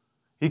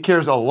 He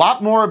cares a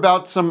lot more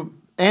about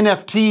some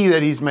NFT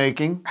that he's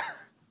making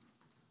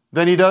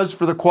than he does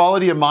for the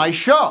quality of my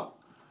show.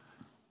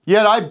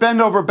 Yet I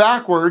bend over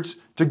backwards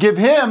to give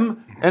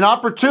him an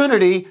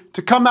opportunity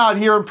to come out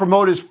here and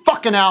promote his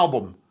fucking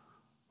album.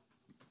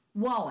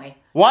 Why?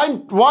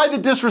 Why the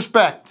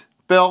disrespect,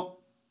 Bill?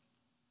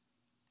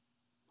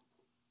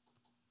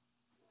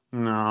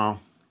 No.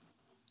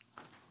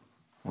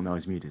 Well, now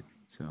he's muted.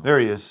 So there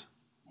he is.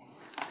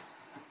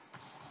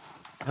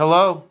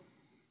 Hello.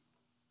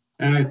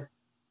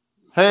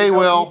 Hey,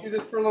 Will. Can you do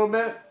this for a little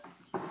bit?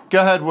 Go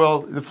ahead,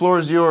 Will. The floor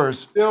is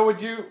yours. Bill, would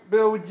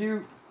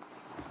you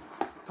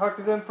talk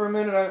to them for a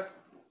minute?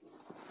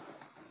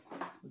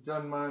 It's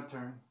on my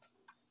turn.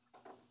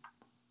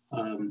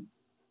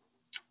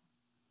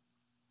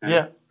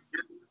 Yeah.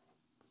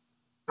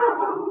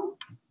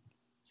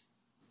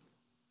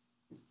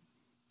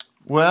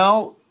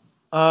 Well,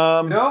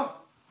 Bill?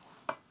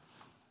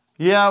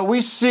 Yeah, we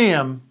see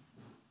him.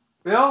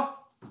 Bill?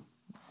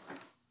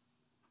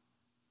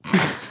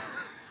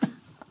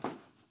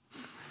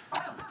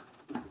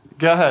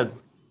 Go ahead.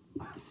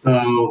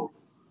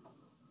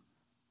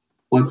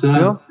 What's that?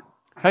 Bill?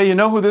 Hey, you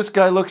know who this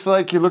guy looks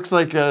like? He looks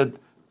like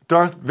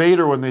Darth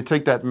Vader when they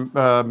take that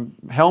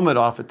helmet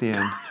off at the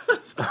end.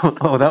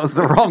 Oh, that was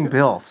the wrong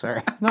Bill.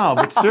 Sorry. No,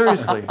 but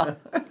seriously.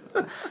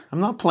 I'm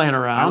not playing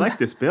around. I like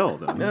this Bill,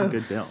 though. It's a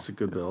good Bill. It's a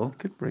good Bill.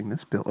 Could bring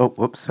this Bill. Oh,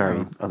 whoops.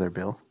 Sorry. Other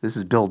Bill. This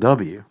is Bill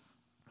W.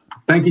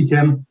 Thank you,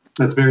 Tim.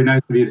 That's very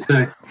nice of you to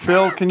say.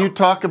 Phil, can you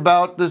talk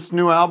about this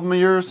new album of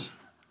yours?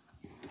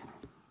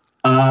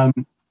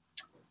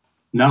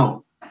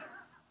 No.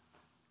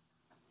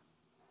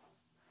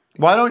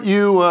 Why don't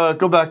you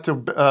go back to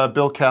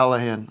Bill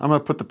Callahan? I'm going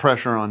to put the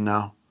pressure on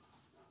now.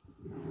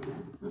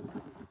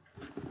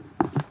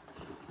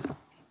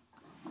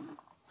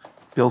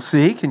 Bill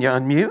C., can you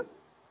unmute?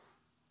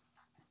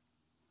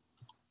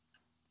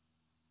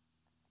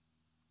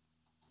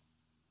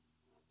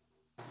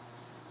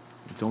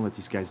 Don't let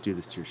these guys do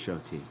this to your show,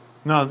 T.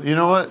 No, you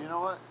know what?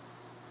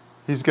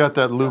 He's got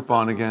that loop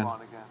on again.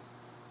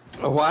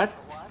 A what?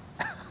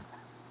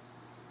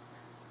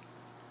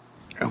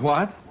 A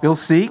what? Bill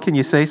C., can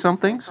you say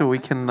something so we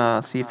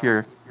can see if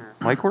your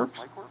mic works?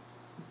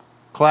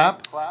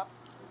 Clap.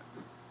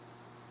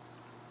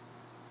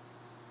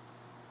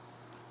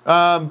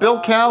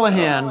 Bill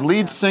Callahan,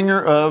 lead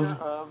singer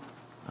of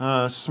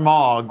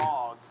Smog.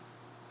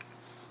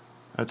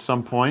 At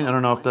some point, I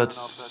don't know if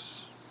that's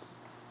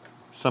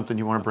something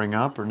you want to bring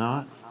up or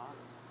not.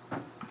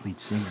 Lead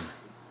singer.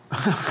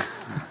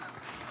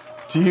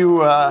 Do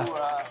you?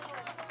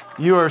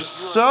 You are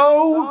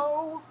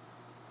so.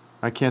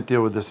 I can't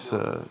deal with this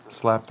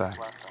slapback.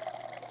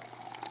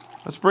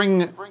 Let's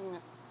bring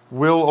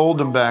Will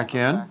Oldham back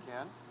in.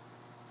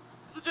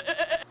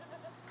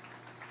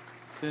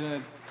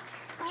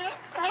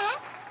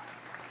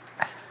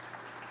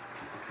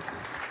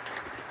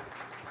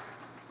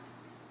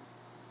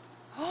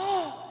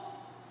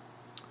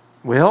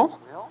 Will?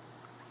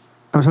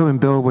 I was hoping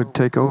Bill would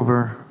take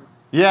over.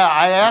 Yeah,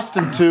 I asked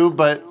him to,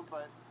 but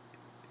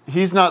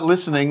he's not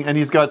listening, and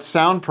he's got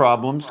sound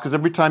problems because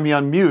every time he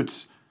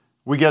unmutes,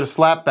 we get a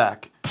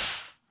slapback.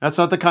 That's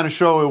not the kind of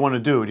show we want to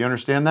do. Do you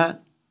understand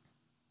that?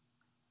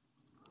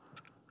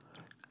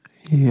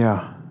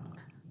 Yeah.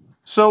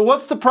 So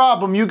what's the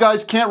problem? You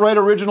guys can't write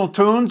original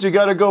tunes? You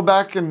got to go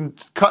back and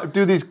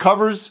do these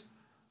covers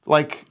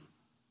like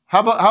How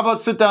about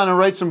sit down and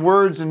write some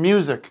words and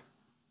music?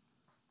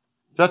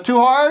 Is that too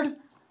hard?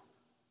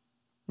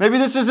 Maybe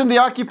this isn't the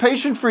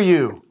occupation for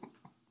you.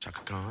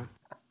 Chaka Khan.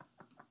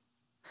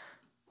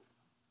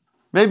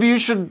 Maybe you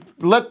should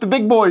let the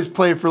big boys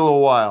play for a little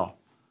while.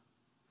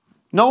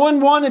 No one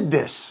wanted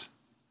this.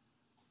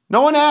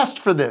 No one asked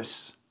for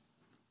this.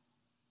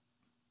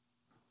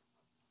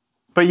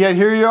 But yet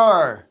here you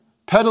are,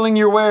 peddling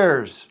your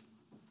wares.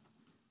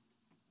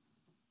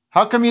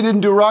 How come you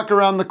didn't do Rock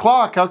Around the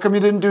Clock? How come you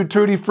didn't do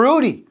Tutti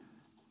Frutti?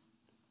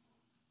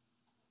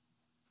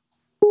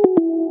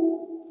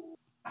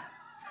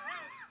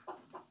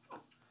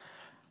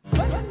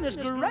 Goodness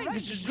gracious,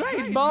 this is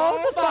great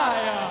balls of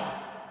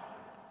fire.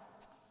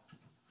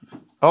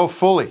 Oh,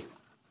 fully.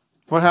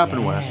 What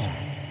happened, Wes?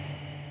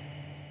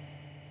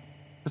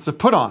 It's a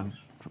put on.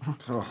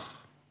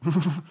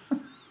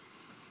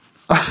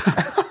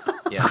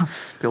 Yeah.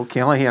 Bill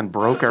Callahan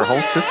broke our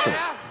whole system.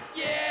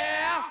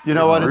 You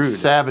know what? Rude. It's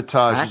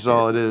sabotage is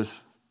all it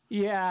is.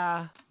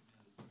 Yeah.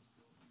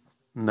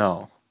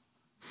 No.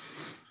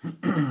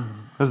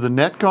 Has the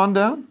net gone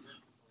down?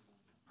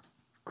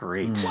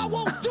 Great. I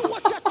won't do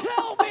what you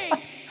tell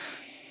me.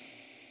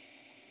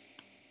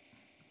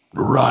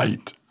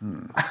 Right.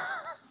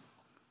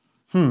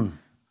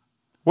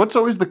 What's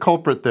always the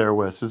culprit there,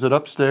 Wes? Is it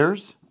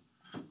upstairs?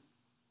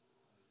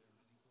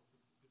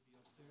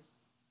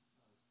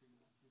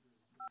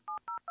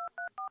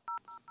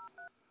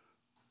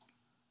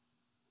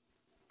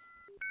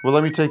 Well,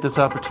 let me take this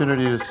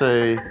opportunity to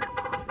say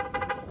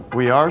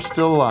we are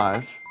still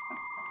live.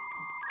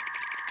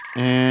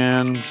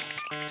 And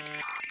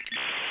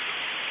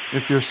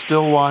if you're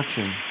still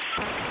watching,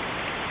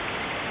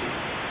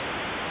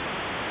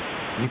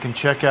 you can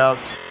check out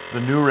the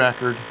new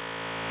record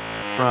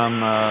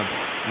from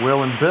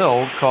Will and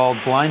Bill called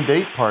Blind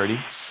Date Party.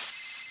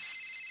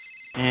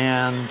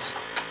 And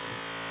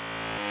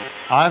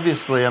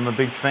obviously I'm a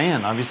big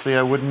fan. Obviously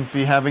I wouldn't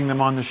be having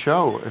them on the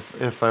show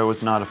if I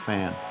was not a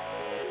fan.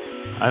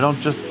 I don't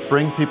just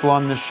bring people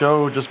on this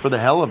show just for the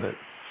hell of it,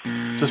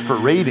 just for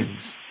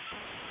ratings.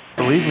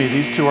 Believe me,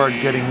 these two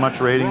aren't getting much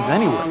ratings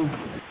anyway.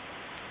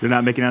 They're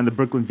not making it on the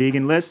Brooklyn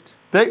Vegan list?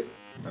 They...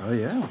 Oh,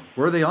 yeah.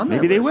 Were they on that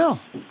Maybe they list?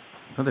 will.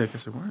 Oh, I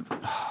guess they weren't.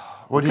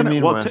 What do you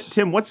mean, Well, Wes?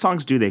 Tim, what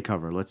songs do they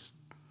cover?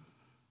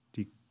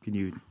 Can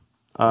you...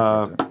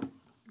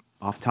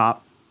 off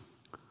top?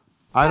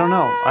 I don't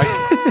know.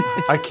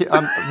 I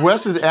can't,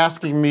 Wes is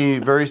asking me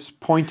very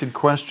pointed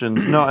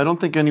questions. No, I don't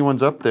think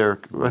anyone's up there.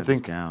 I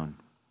think down.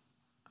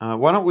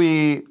 Why don't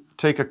we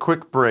take a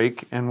quick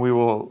break and we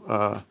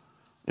will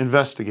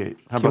investigate?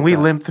 How Can about we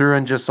that? limp through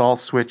and just all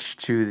switch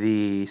to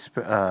the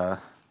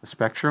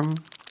Spectrum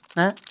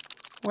net,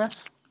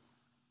 Wes?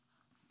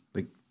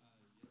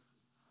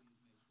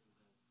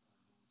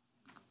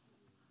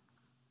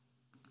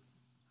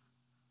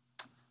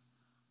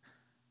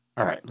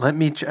 All right,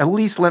 at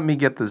least let me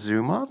get the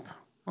zoom up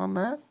on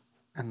that,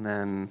 and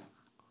then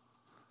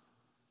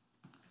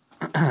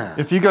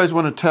if you guys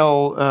want to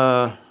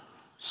tell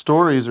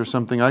stories or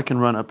something, I can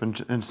run up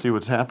and see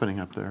what's happening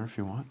up there if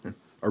you want.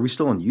 Are we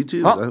still on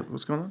YouTube? Oh. Is that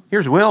what's going on?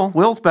 Here's Will.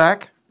 Will's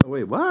back. Oh,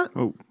 wait, what?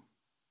 Oh.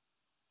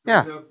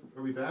 Yeah.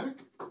 Are we back?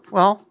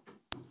 Well,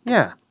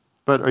 yeah.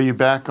 But are you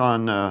back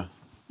on?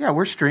 Yeah,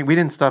 we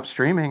didn't stop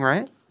streaming,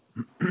 right?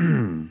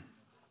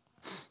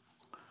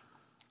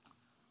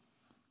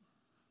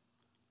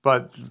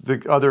 But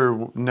the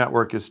other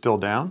network is still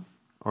down,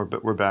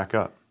 but we're back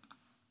up.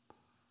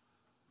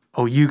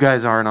 Oh, you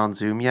guys aren't on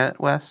Zoom yet,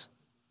 Wes?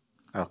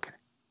 Okay.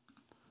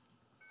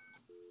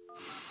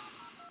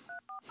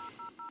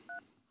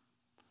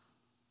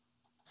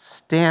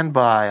 Stand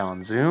by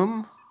on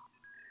Zoom.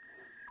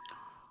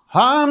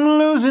 I'm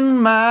losing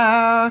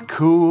my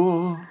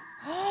cool.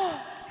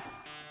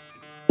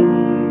 Go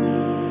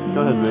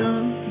ahead,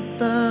 man.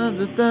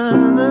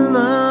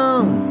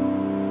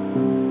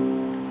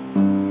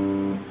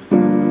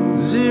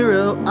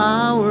 0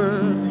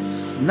 hour,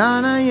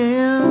 9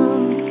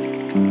 a.m.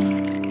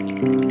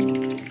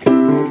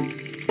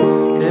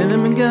 And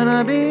I'm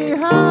gonna be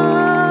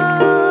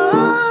high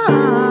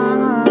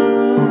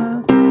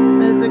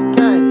as a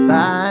kite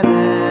by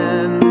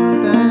then.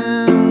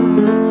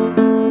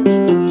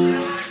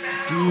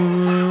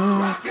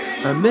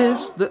 I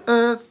miss the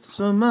earth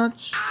so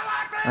much.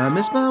 I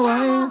miss my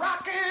wife.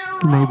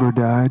 Neighbor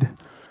died.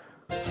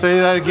 Say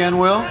that again,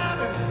 Will.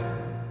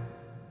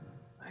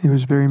 He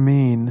was very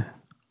mean.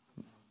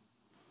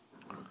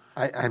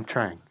 I'm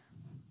trying.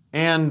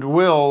 And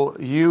Will,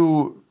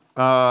 you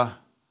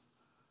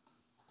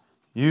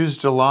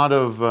used a lot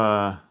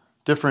of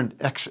different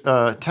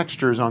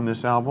textures on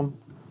this album.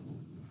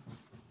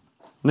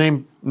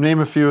 Name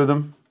a few of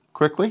them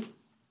quickly.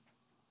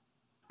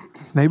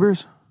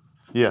 Neighbors?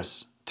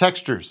 Yes.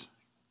 Textures.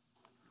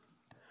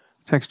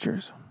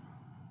 Textures.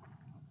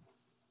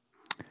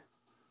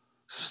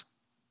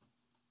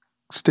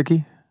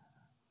 Sticky.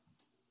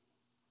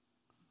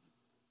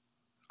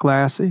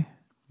 Glassy.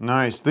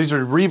 Nice. These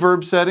are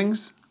reverb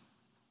settings?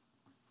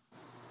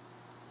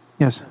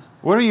 Yes.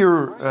 What are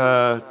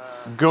your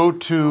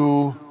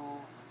go-to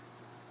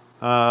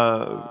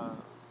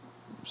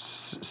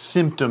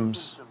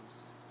symptoms?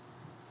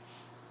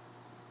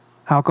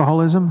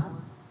 Alcoholism.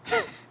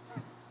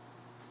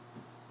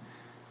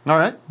 All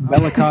right.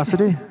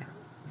 Bellicosity.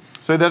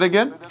 Say that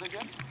again.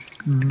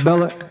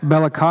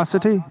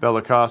 Bellicosity.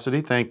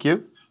 Bellicosity. Thank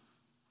you.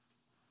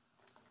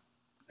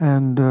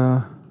 And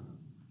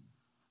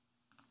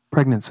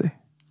pregnancy.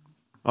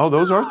 Oh,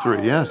 those are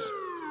 3. Yes.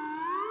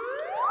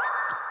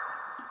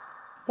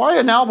 Why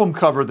an album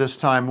cover this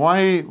time?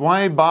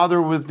 Why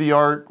bother with the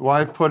art?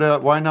 Why put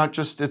out? Why not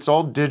just? It's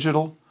all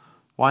digital.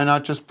 Why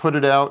not just put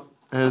it out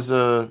as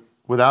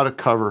without a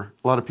cover?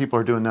 A lot of people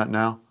are doing that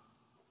now.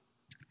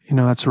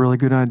 That's a really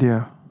good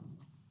idea.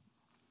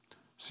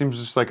 Seems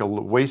just like a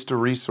waste of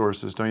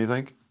resources, don't you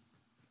think?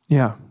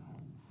 Yeah.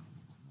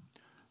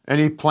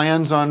 Any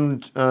plans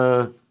on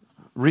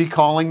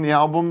recalling the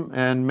album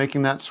and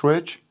making that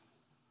switch?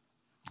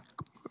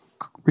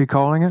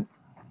 Recalling it?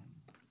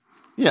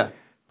 Yeah.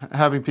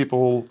 Having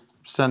people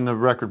send the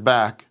record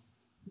back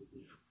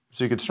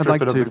so you could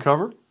strip it of the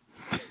cover?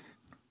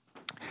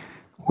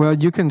 Well,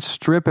 you can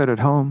strip it at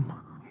home.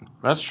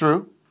 That's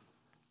true.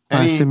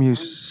 I assume you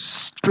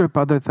strip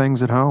other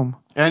things at home.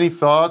 Any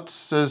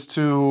thoughts as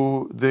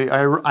to the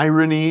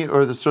irony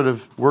or the sort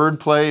of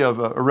wordplay of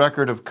a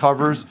record of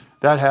covers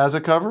that has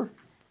a cover?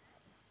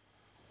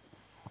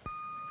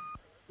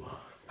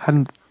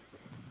 Does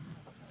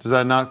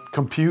that not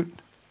compute?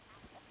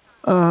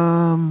 So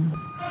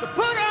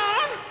put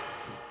on.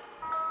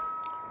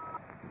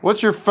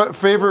 What's your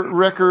favorite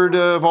record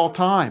of all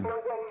time?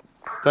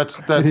 That's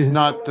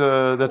not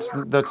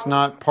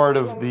part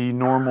of the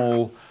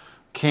normal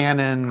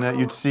canon that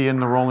you'd see in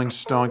the Rolling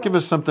Stone. Give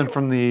us something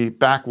from the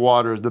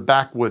backwaters, the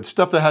backwoods,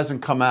 stuff that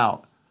hasn't come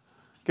out.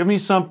 Give me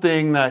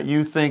something that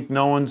you think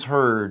no one's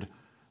heard.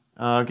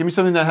 Give me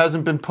something that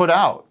hasn't been put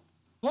out.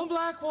 On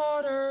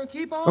Blackwater,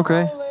 keep on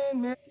Okay.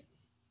 rolling, man.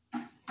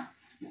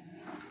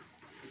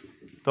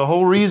 The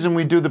whole reason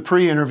we do the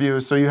pre-interview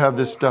is so you have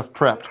this stuff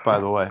prepped, by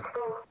the way.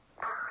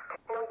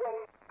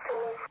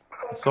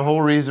 It's the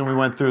whole reason we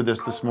went through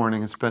this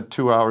morning and spent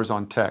 2 hours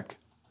on tech.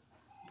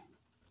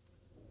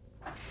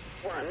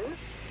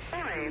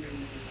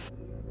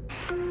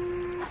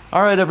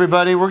 All right,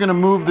 everybody, we're going to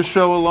move the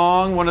show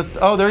along.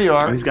 Oh, there you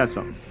are. Oh, he's got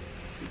something.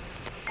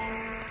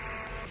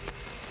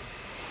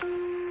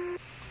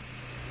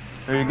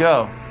 There you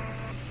go.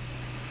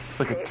 It's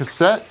like a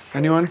cassette.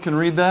 Anyone can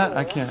read that?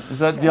 I can't. Is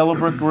that Yellow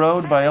Brick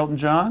Road by Elton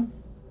John?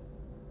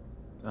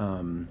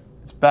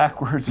 It's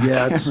backwards.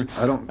 Yeah,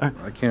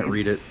 I can't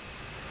read it.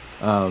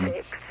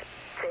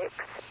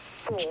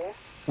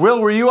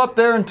 Will, were you up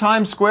there in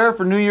Times Square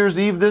for New Year's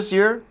Eve this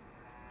year?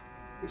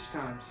 Which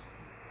times?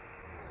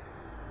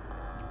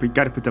 We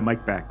got to put the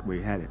mic back where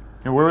you had it.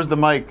 And where was the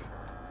mic?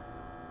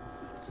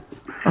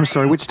 I'm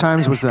sorry, which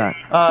times was that?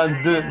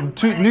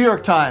 The New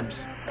York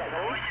Times.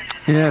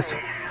 Yes.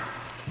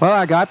 Well,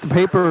 I got the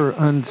paper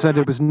and said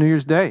it was New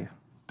Year's Day.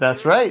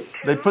 That's right.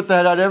 They put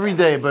that out every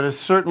day, but it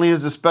certainly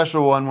is a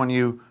special one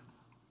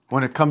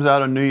when it comes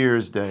out on New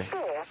Year's Day.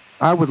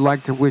 I would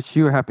like to wish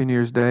you a happy New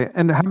Year's Day.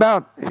 And how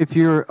about if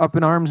you're up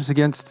in arms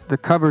against the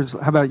covers?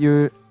 How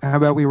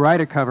about we write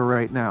a cover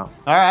right now?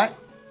 All right.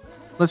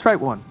 Let's write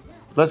one.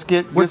 What's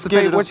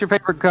your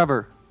favorite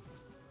cover?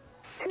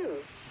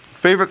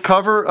 Favorite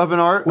cover of an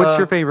art? What's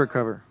your favorite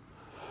cover?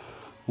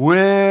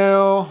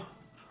 Well,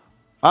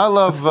 I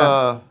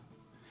love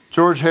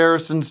George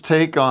Harrison's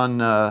take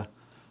on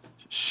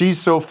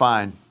She's So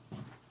Fine.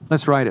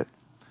 Let's write it.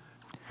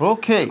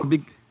 Okay.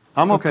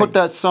 I'm going to put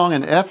that song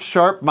in F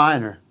sharp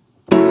minor.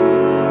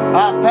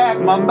 I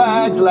packed my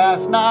bags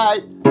last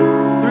night, 3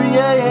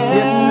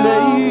 a.m.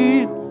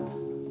 late.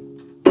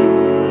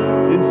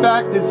 In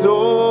fact, it's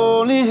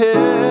only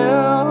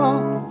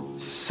hell.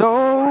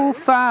 So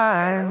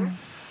fine.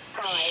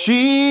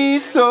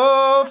 She's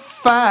so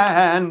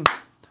fine.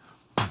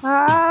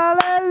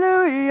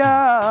 Hallelujah.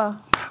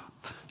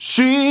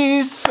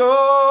 She's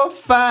so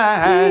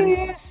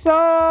fine. She's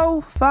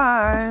so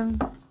fine.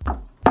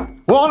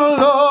 Wanna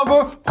love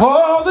her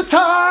all the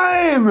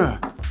time.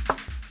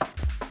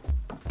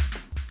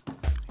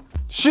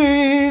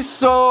 She's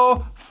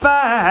so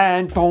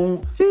fine.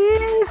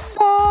 She's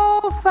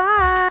so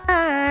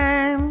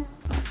fine.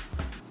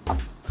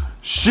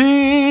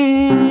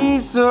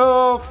 She's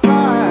so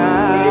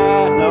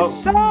fine.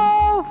 She's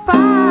so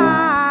fine.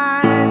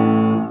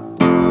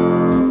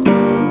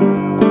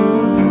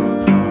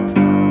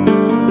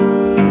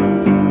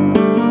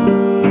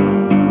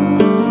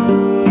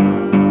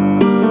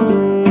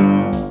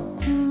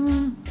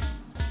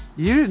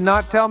 You did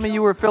not tell me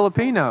you were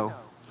Filipino.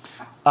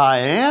 I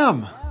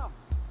am.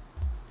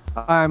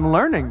 I'm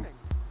learning.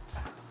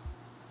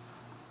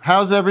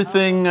 How's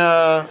everything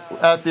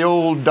at the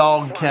old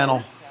dog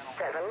kennel?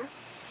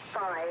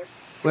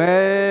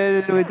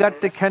 Well, we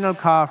got the kennel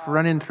cough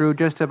running through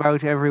just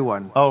about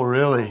everyone. Oh,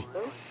 really?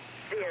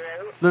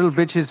 Little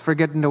bitches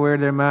forgetting to wear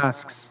their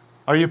masks.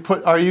 Is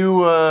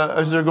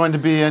there going to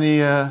be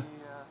any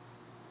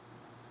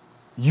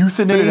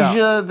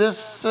euthanasia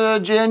this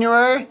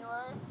January?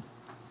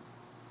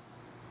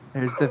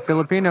 There's the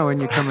Filipino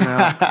in you coming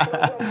out.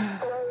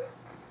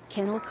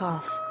 Kennel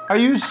cough. Are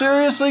you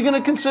seriously going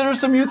to consider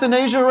some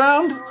euthanasia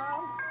around?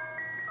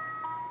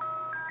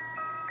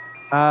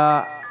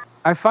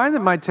 I find that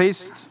my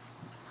taste,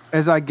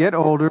 as I get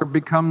older,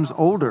 becomes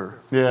older.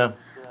 Yeah.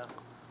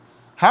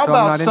 How So I'm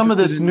about not some of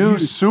this interested in new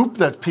youth. soup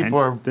that people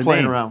Hence are the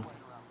playing name. around?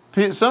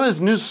 Some of this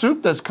new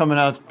soup that's coming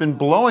out, it's been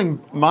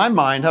blowing my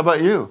mind. How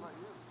about you?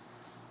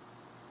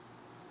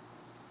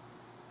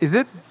 Is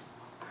it?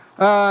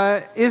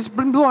 It's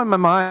been blowing my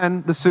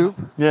mind, the soup.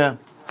 Yeah.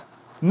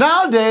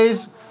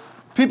 Nowadays,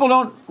 people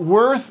don't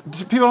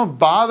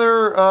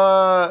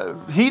bother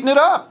heating it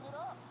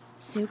up.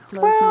 Soup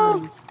blows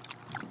minds.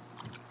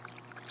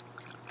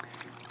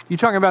 You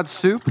talking about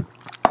soup?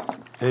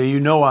 Hey, you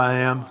know I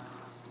am.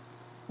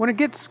 When it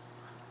gets...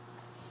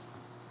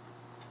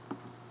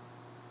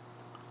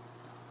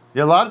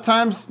 Yeah, a lot of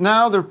times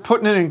now they're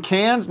putting it in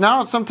cans.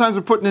 Now sometimes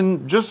they're putting it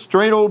in just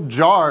straight old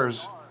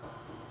jars.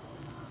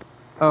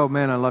 Oh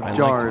man, I love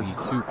jars. Like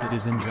to eat soup that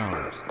is in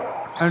jars.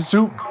 And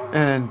soup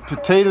and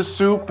potato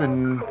soup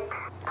and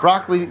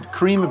broccoli,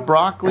 cream of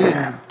broccoli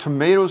and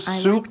tomato I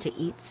soup. like to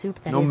eat soup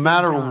that No is in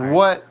matter jars.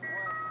 what,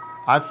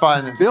 I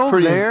find it's Bill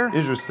pretty there?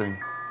 interesting.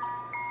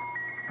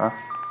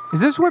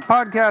 Is this what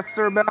podcasts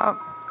are about?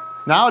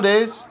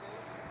 Nowadays,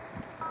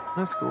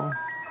 That's cool.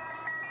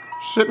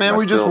 shit, man, Am I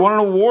we just still- won an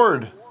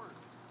award.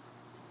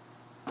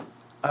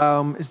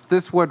 Is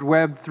this what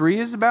Web 3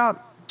 is about?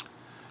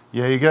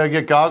 Yeah, you gotta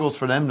get goggles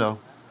for them though.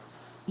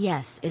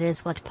 Yes, it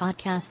is what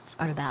podcasts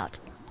are about.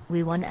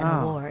 We won an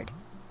Oh. award.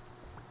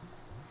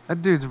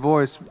 That dude's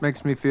voice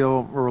makes me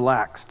feel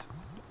relaxed.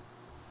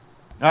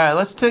 All right,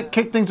 let's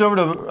kick things over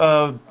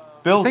to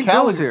Bill I think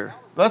Callaghan. Bill's here.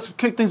 Let's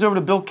kick things over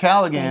to Bill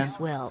Callaghan. Thanks,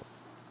 Will.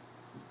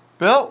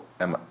 Bill?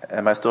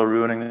 Am I still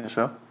ruining the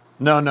show?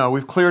 No,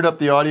 we've cleared up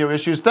the audio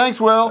issues. Thanks,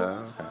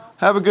 Will.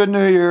 Have a good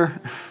New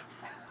Year.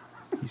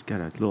 He's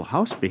got a little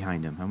house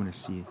behind him. I'm going to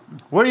see.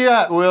 Where are you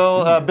at,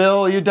 Will?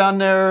 Bill, are you down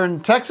there in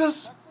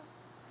Texas?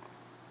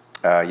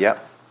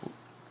 Yep.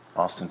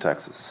 Austin,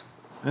 Texas.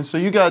 And so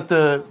you got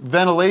the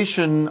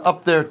ventilation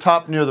up there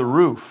top near the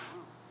roof.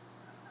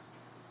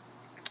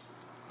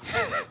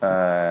 Is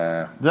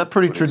that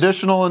pretty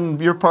traditional in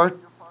your part?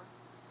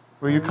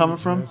 Where you coming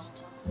from?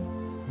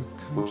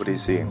 What are you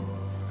seeing?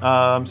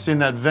 I'm seeing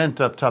that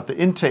vent up top, the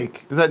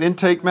intake. Is that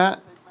intake, Matt?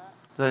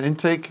 Is that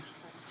intake?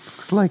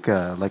 Looks like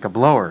a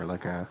blower,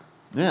 like a...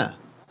 Yeah.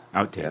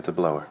 Outtake. Yeah, it's a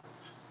blower.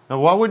 Now,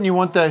 why wouldn't you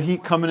want that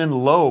heat coming in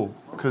low?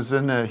 Because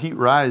then the heat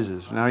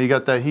rises. Now you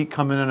got that heat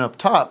coming in up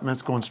top, and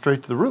it's going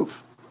straight to the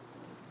roof.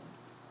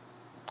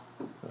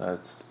 I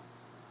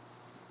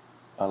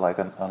like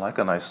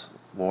a nice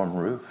warm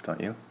roof,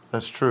 don't you?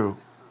 That's true.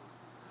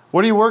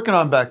 What are you working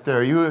on back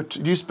there?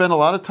 Do you spend a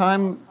lot of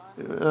time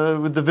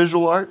with the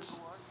visual arts?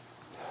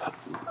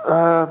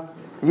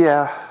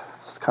 Yeah.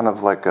 It's kind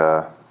of like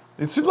a...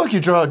 It seems like you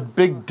draw a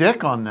big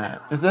dick on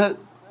that. Is that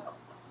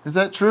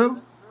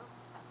true?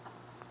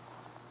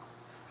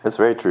 It's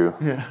very true.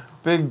 Yeah.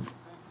 Big.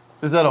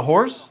 Is that a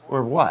horse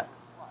or what?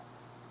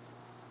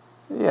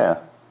 Yeah.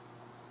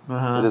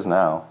 Uh-huh. It is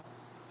now.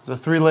 It's a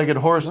three-legged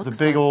horse with a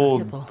big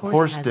old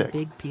horse has dick. a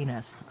big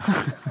penis.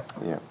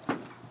 Yeah.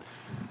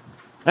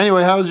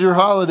 Anyway, how was your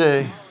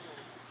holiday?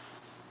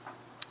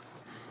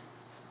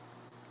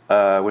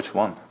 Which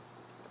one?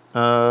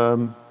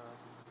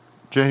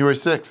 January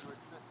 6th.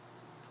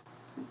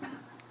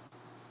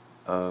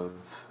 Of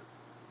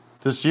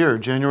this year,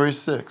 January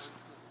 6th.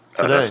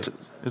 Oh, Today that's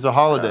is a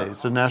holiday.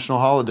 It's a national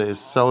holiday. It's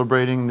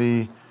celebrating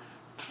the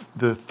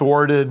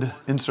thwarted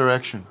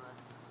insurrection.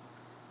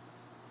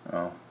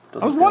 Oh.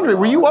 I was wondering,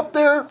 were you up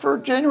there for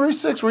January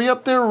 6th? Were you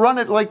up there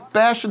running, like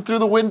bashing through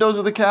the windows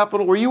of the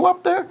Capitol? Were you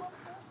up there?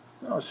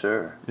 Oh,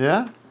 sure.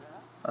 Yeah?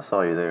 I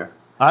saw you there.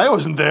 I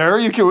wasn't there.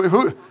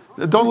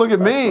 Don't look at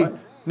me.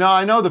 No,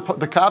 I know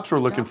the cops were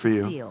looking for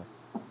you.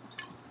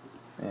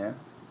 Yeah.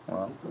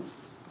 Well,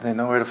 they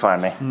know where to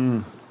find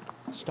me.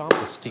 Stop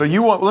the steal.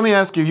 So let me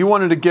ask you, you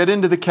wanted to get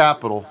into the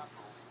Capitol.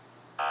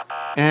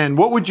 And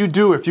what would you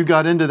do if you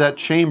got into that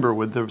chamber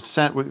with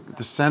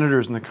the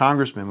senators and the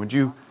congressmen? Would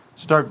you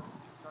start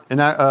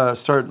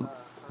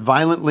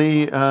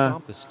violently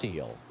Stop the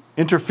steal.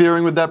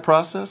 interfering with that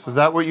process? Is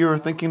that what you were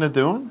thinking of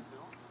doing?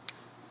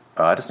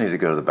 I just need to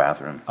go to the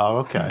bathroom. Oh,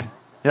 okay.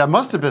 Yeah, it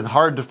must have been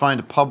hard to find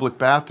a public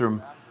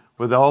bathroom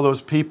with all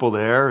those people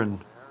there, and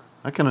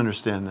I can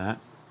understand that.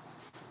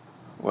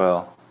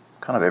 Well,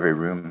 kind of every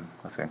room,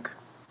 I think.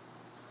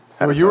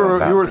 Well,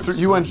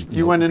 you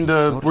went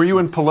into. Were you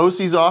in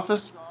Pelosi's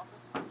office?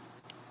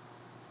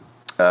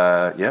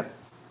 Yep.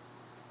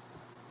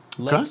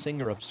 Lead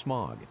singer of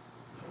Smog.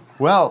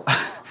 Well,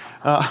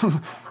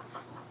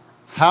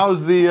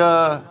 how's the?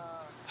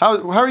 How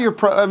are your?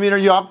 Are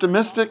you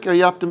optimistic? Are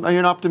you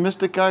an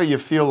optimistic guy, or you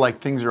feel like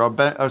things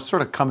are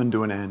sort of coming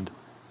to an end?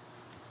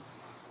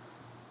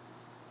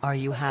 Are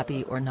you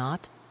happy or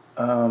not?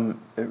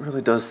 It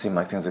really does seem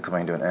like things are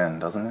coming to an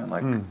end, doesn't it?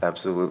 Like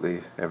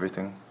absolutely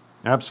everything.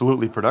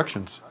 Absolutely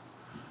Productions.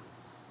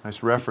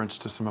 Nice reference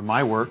to some of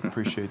my work.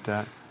 Appreciate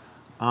that.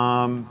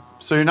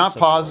 So you're not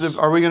positive.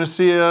 Are we going to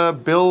see a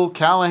Bill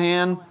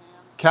Callaghan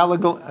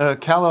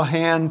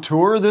Callahan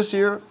tour this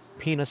year?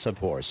 Penis of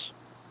horse.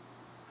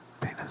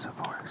 Penis of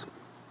horse.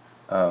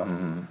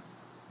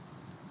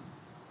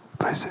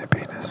 If I say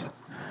penis.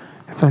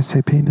 If I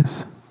say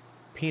penis.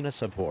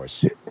 Penis of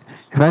horse.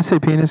 If I say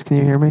penis, can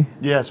you hear me?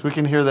 Yes, we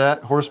can hear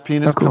that. Horse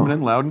penis cool. coming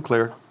in loud and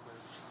clear.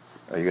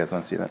 Oh, you guys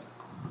want to see that?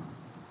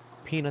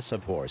 Penis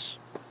of horse.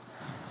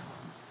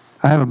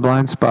 I have a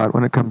blind spot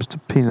when it comes to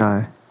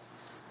peni.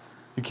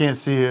 You can't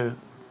see the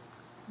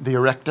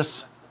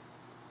erectus?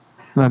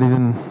 Not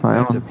even my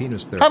own.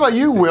 penis there. How about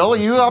you, Will? Are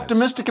you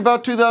optimistic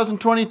about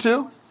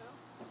 2022?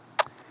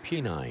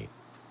 Peni.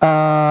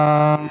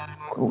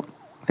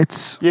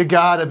 It's... You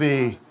gotta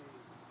be.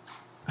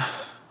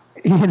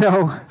 You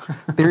know,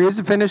 there is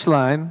a finish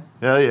line.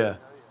 Hell yeah.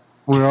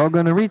 We're all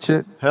going to reach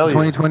it. Hell yeah.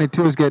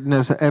 2022 is getting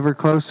us ever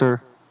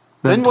closer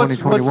than Then what's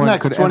 2021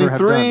 next? could ever have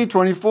 23, done.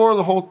 24,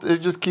 the whole, it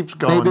just keeps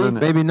going, doesn't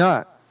it? Maybe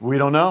not. We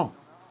don't know.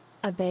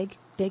 A big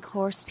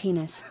horse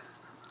penis.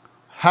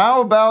 How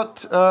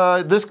about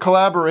this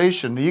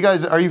collaboration? You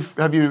guys,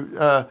 have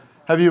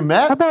you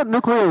met? How about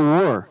nuclear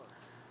war?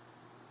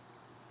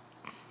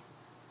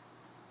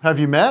 Have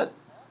you met?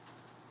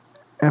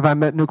 Have I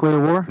met nuclear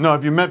war? No,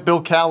 have you met Bill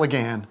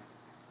Callaghan?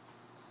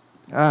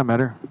 I met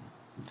her.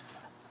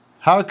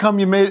 How come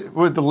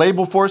would the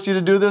label force you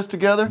to do this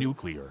together?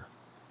 Nuclear.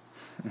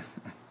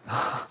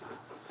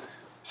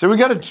 So we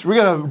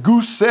gotta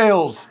goose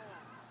sales.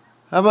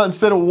 How about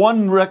instead of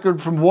one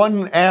record from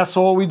one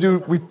asshole, we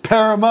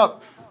pair them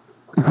up.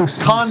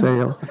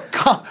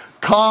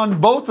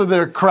 Con both of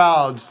their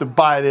crowds to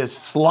buy this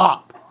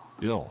slop.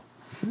 Ill.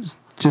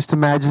 Just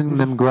imagine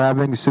them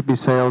grabbing Soupy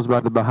Sales by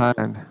the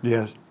behind.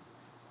 Yes.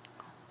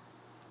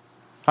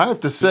 I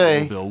have to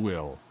say,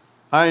 Bill.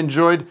 I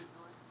enjoyed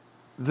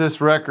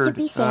this record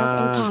Soupy Sales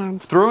in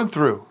cans. through and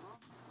through.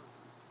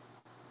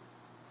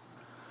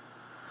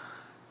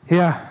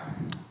 Yeah.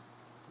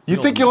 You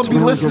think you'll be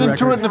listening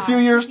to it in a few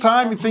years'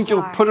 time? You think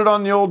you'll put it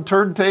on the old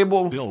turd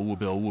table? Bill.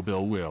 There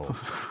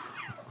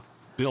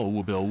are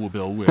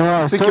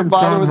Think you'll certain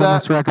bother songs with on that?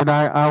 this record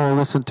I will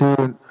listen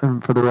to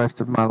and for the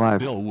rest of my life.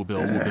 Bill.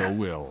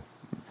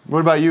 What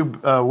about you,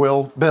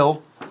 Will?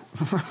 Bill?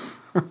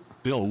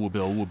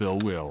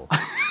 Bill.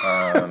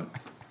 I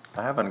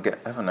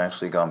haven't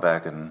actually gone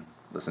back and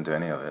listened to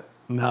any of it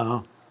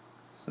No.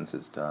 since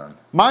it's done.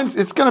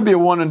 It's going to be a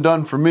one and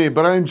done for me,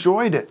 but I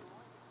enjoyed it.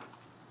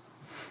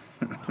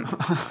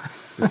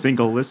 A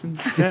single listen?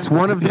 It's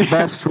one of the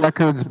best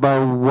records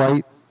by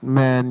white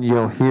men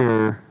you'll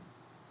hear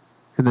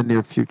in the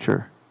near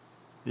future.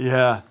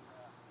 Yeah.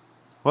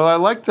 Well, I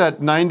like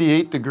that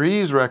 98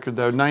 Degrees record,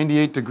 though.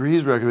 98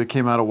 Degrees record that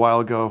came out a while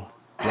ago.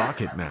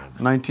 Rocket Man.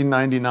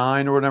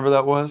 1999 or whatever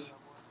that was.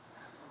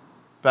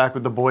 Back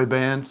with the boy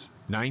bands.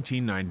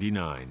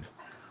 1999.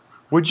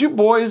 Would you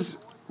boys,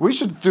 we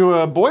should do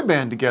a boy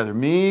band together.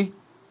 Me,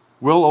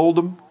 Will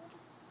Oldham,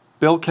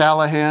 Bill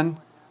Callahan,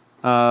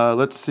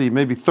 let's see,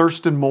 maybe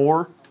Thurston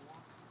Moore.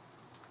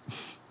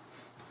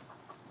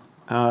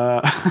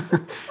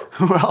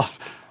 Who else?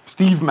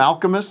 Steve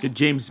Malcolmus. Get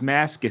James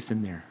Maskus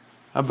in there.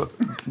 How about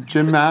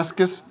Jim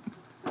Maskus?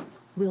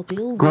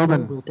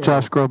 Groban.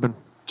 Josh Groban.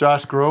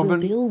 Josh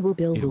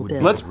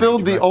Groban. Let's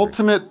build the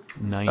ultimate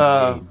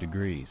 98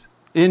 degrees.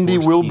 indie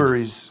Horst Wilburys.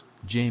 Enos.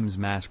 James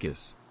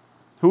Maskus.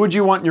 Who would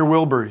you want in your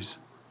Wilburys?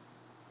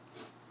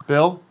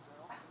 Bill?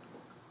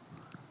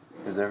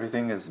 Is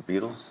everything is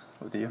Beatles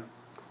with you?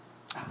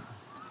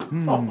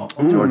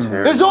 George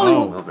Harrison. There's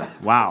only...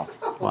 Wow.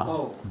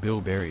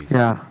 Bill Berries.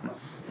 Yeah.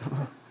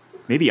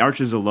 Maybe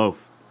Arches a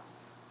Loaf.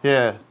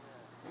 Yeah.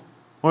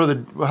 How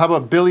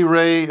about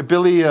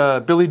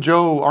Billy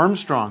Joe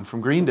Armstrong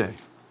from Green Day?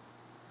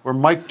 Or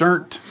Mike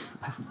Dirnt.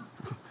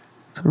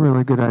 It's a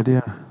really good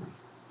idea.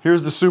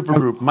 Here's the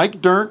supergroup.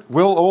 Mike Dirnt,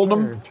 Will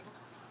Oldham,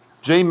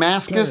 Jay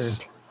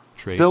Maskus,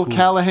 Trey Bill Poole.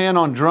 Callahan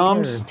on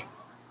drums.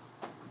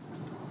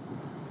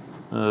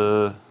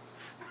 The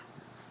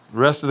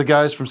rest of the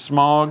guys from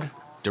Smog.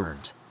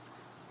 Dirt.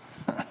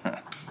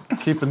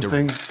 Keeping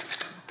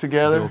things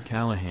together. Bill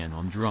Callahan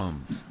on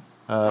drums.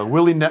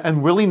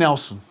 Willie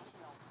Nelson.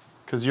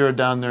 Because you're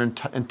down there in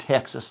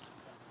Texas.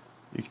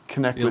 You can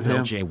connect with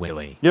him. J.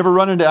 Willie. You ever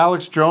run into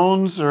Alex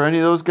Jones or any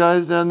of those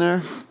guys down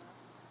there?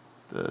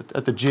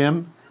 At the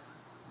gym?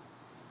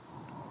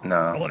 No.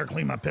 I'll let her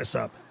clean my piss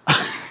up.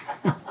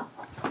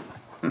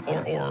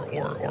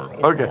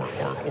 Okay.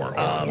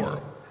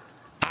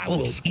 I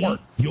will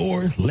squirt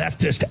your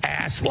leftist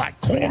ass like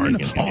corn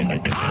on the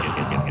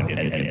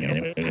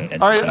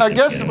cob. All right, I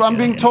guess I'm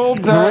being told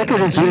The that... record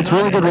it's a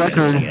really good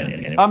record.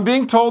 I'm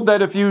being told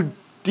that if you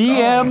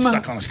DM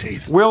Suck on his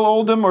teeth. Will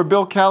Oldham or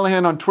Bill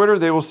Callahan on Twitter,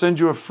 they will send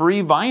you a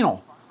free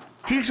vinyl.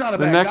 He's not a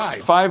The bad next guy.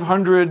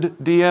 500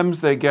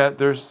 DMs they get,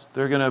 they're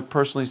going to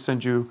personally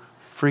send you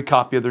a free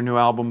copy of their new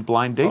album,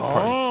 Blind Date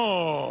Party.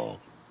 Oh.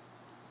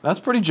 That's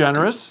pretty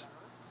generous.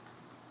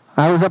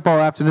 I was up all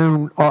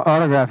afternoon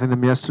autographing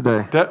them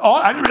yesterday.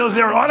 I didn't realize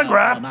they were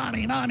autographed.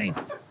 Nani.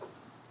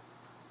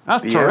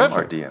 That's BM terrific.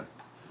 or DM?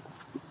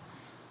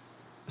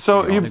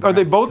 So are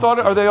they both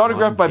are they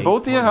autographed by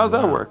both of you? How's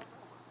that work?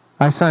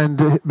 I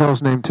signed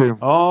Bill's name too.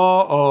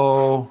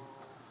 Oh.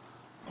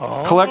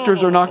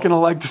 Collectors are not going to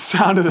like the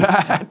sound of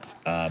that.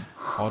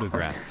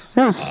 Autographs.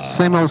 It was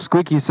same old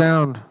squeaky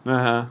sound.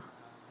 Uh-huh.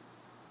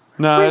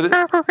 No,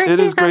 it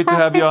is great to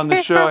have you on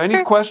the show.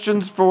 Any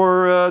questions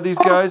for these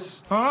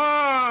guys?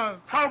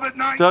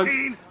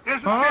 COVID-19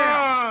 is a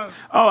scam.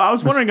 Oh, I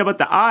was wondering about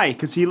the eye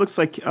because he looks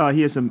like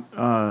he has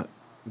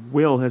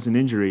Will has an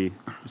injury.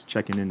 Just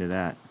checking into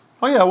that.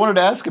 Oh yeah, I wanted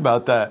to ask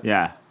about that.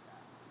 Yeah.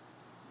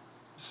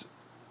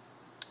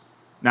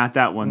 Not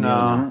that one. No. The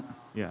other one.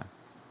 Yeah.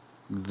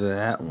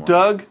 That one.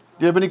 Doug, do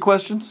you have any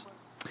questions?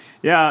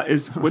 Yeah.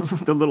 What's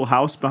the little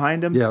house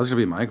behind him? Yeah, that was gonna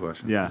be my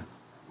question. Yeah.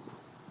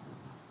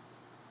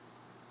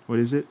 What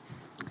is it?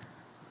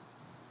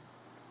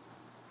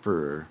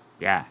 For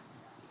a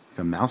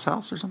mouse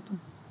house or something?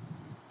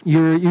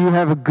 You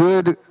have a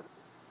good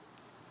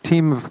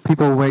team of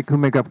people who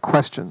make up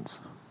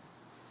questions.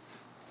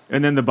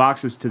 And then the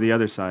boxes to the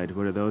other side.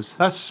 What are those?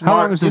 That's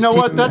smart. You know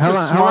what? That's a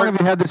smart. How long have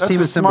you had this team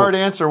That's a assembled? smart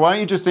answer. Why don't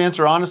you just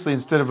answer honestly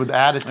instead of with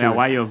attitude? Yeah.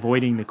 Why are you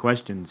avoiding the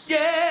questions?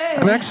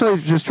 I'm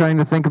actually just trying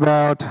to think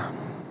about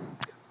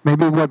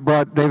maybe what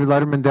brought David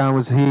Letterman down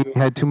was he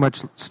had too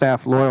much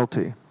staff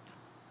loyalty.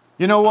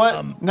 You know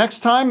what? Next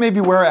time, maybe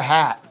wear a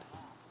hat.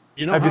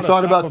 Have you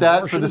thought about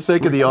that for the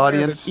sake of the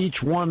audience?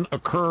 Each one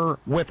occur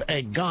with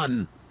a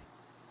gun.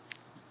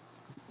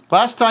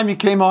 Last time you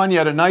came on, you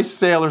had a nice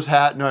sailor's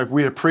hat, and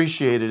we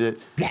appreciated it.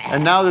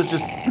 And now there's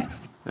just...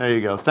 There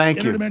you go.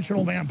 Thank you.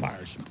 Interdimensional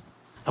vampires.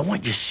 I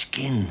want your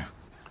skin.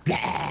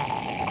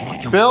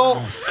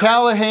 Bill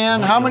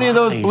Callahan, how many of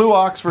those blue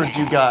Oxfords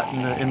you got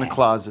in the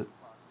closet?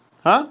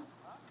 Huh?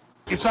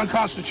 It's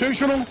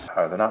unconstitutional.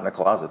 They're not in the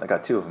closet. I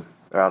got 2 of them.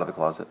 They're out of the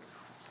closet.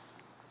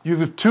 You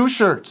have 2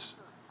 shirts.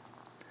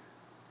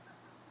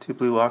 2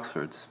 blue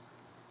Oxfords.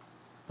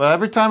 But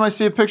every time I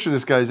see a picture of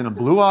this guy's in a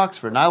blue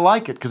Oxford, and I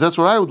like it, because that's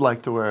what I would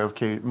like to wear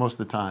most of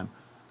the time.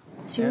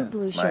 2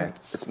 blue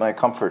shirts. It's my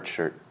comfort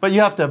shirt. But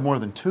you have to have more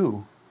than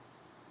 2.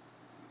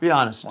 Be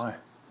honest. Why?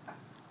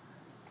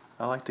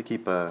 I like to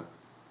keep a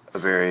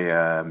very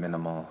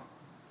minimal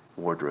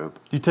wardrobe.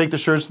 Do you take the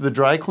shirts to the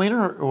dry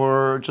cleaner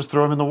or just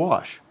throw them in the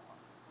wash?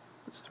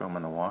 Just throw them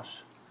in the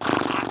wash.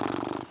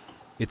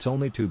 It's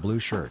only 2 blue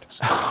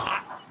shirts.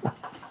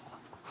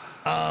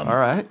 All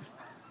right.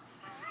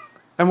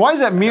 And why is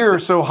that mirror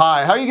so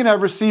high? How are you going to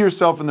ever see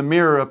yourself in the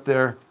mirror up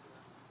there?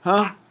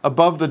 Huh?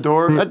 Above the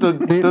door? That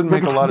doesn't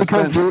make a lot of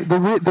sense.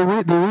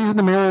 The reason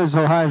the mirror is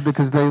so high is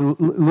because they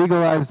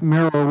legalized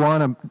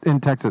marijuana in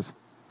Texas.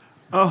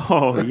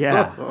 Oh,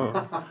 yeah.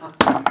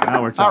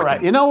 Now we're talking. All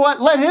right. You know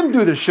what? Let him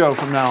do the show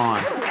from now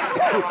on.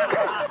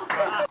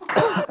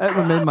 That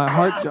would made my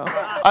heart jump.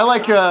 I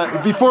like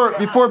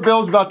before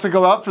Bill's about to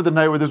go out for the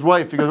night with his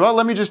wife. He goes, "Well,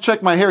 let me just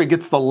check my hair." He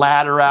gets the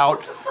ladder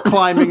out,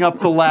 climbing up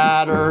the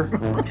ladder.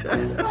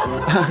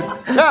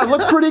 Yeah, it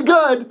looked pretty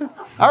good.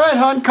 All right,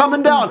 hon,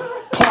 coming down.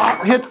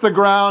 Plop, hits the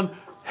ground.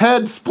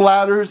 Head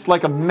splatters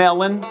like a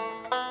melon.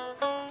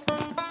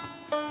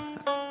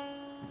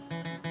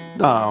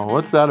 Oh,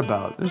 what's that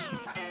about?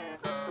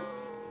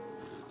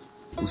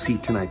 We'll see you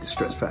tonight at the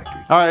Stress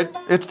Factory. All right,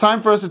 it's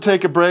time for us to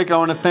take a break. I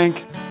want to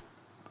thank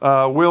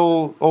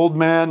Will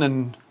Oldman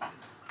and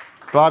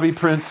Bobby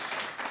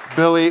Prince,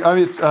 Bill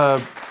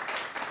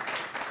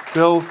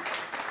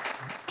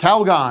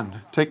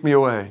Calgon. Take me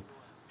away.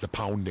 The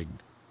pounding.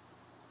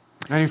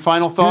 Any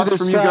final thoughts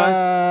from you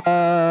guys?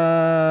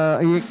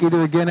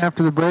 Either again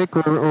after the break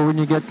or when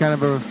you get kind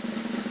of a...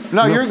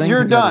 No,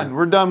 you're done.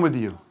 We're done with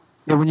you.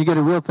 Yeah, when you get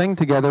a real thing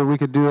together, we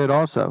could do it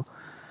also.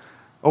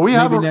 Oh, we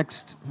Maybe have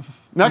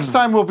next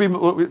time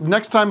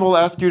we'll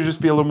ask you to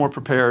just be a little more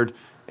prepared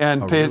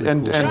and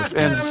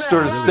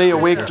sort of stay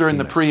awake during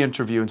the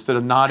pre-interview instead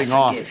of nodding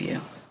off.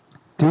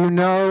 Do you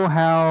know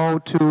how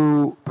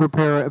to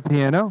prepare a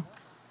piano?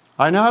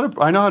 I know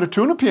how to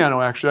tune a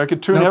piano. Actually, I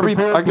could tune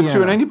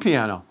tune any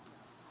piano.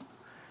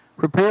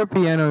 Prepare a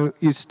piano.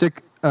 You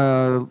stick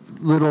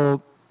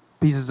little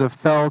pieces of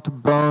felt,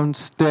 bone,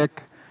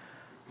 stick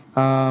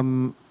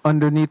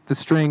underneath the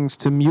strings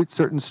to mute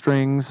certain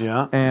strings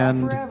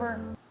and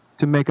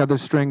to make other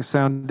strings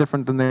sound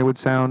different than they would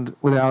sound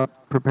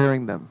without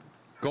preparing them.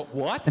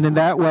 What? And in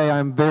that way,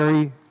 I'm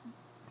very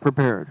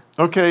prepared.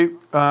 Okay,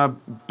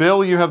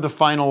 Bill, you have the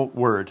final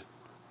word.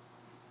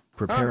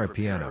 Prepare a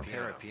piano.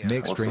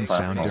 Make strings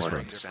sound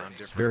different.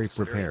 Very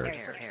prepared.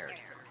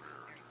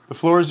 The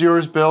floor is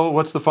yours, Bill.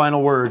 What's the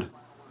final word?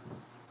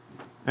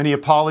 Any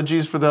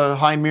apologies for the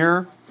high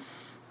mirror?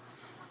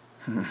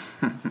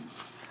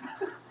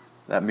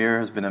 That mirror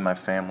has been in my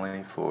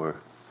family for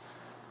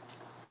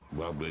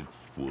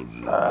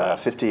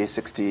 50,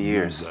 60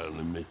 years.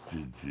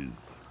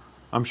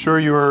 I'm sure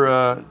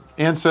your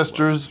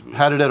ancestors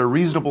had it at a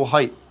reasonable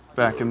height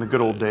back in the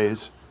good old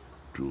days.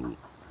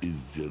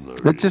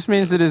 That just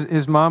means that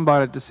his mom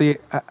bought it to see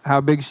how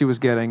big she was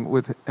getting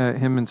with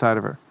him inside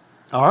of her.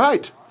 All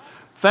right.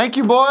 Thank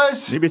you,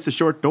 boys. Maybe it's a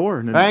short door.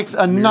 And Thanks.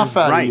 Enough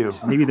out of you.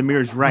 Maybe the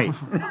mirror's right.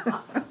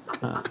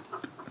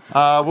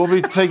 We'll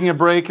be taking a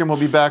break, and we'll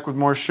be back with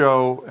more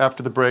show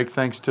after the break.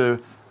 Thanks to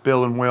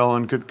Bill and Will,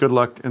 and good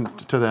luck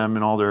to them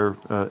in all their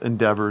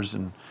endeavors.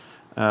 And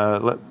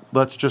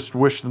let's just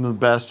wish them the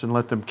best and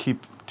let them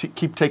keep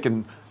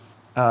taking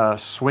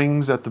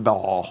swings at the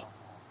ball.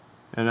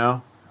 You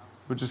know,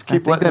 we'll just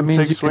keep letting them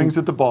take swings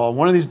at the ball.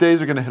 One of these days,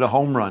 they're going to hit a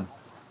home run,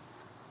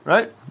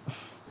 right?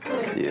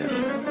 Yeah.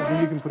 And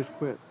then you can push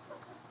quit.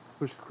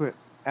 Push quit.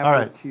 Apple All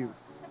right. Q.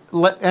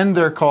 End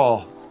their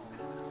call.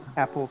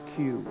 Apple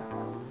Q.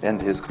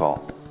 End his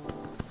call.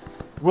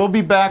 We'll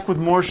be back with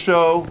more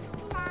show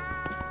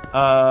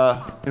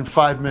in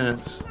 5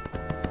 minutes.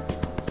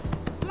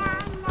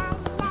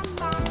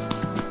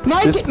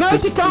 Make it,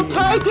 don't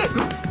take it!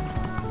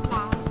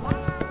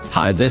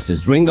 Hi, this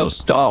is Ringo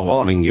Starr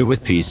warning you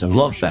with peace and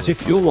love that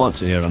if you want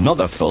to hear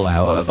another full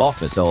hour of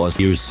Office Hours,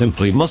 you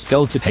simply must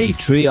go to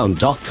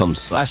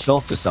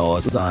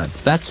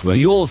patreon.com/officehours. That's where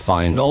you'll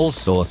find all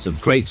sorts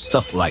of great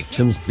stuff like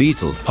Tim's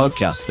Beatles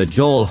podcast, The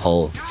Joel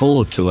Hole,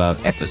 full 2-hour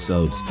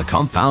episodes, The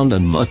Compound,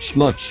 and much,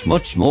 much,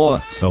 much more.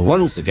 So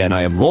once again,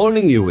 I am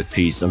warning you with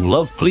peace and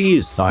love.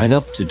 Please sign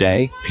up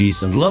today.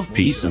 Peace and love,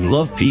 peace and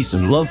love, peace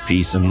and love,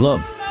 peace and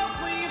love.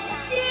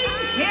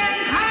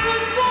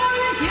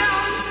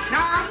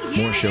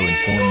 More show in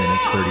 4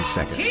 minutes, 30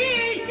 seconds.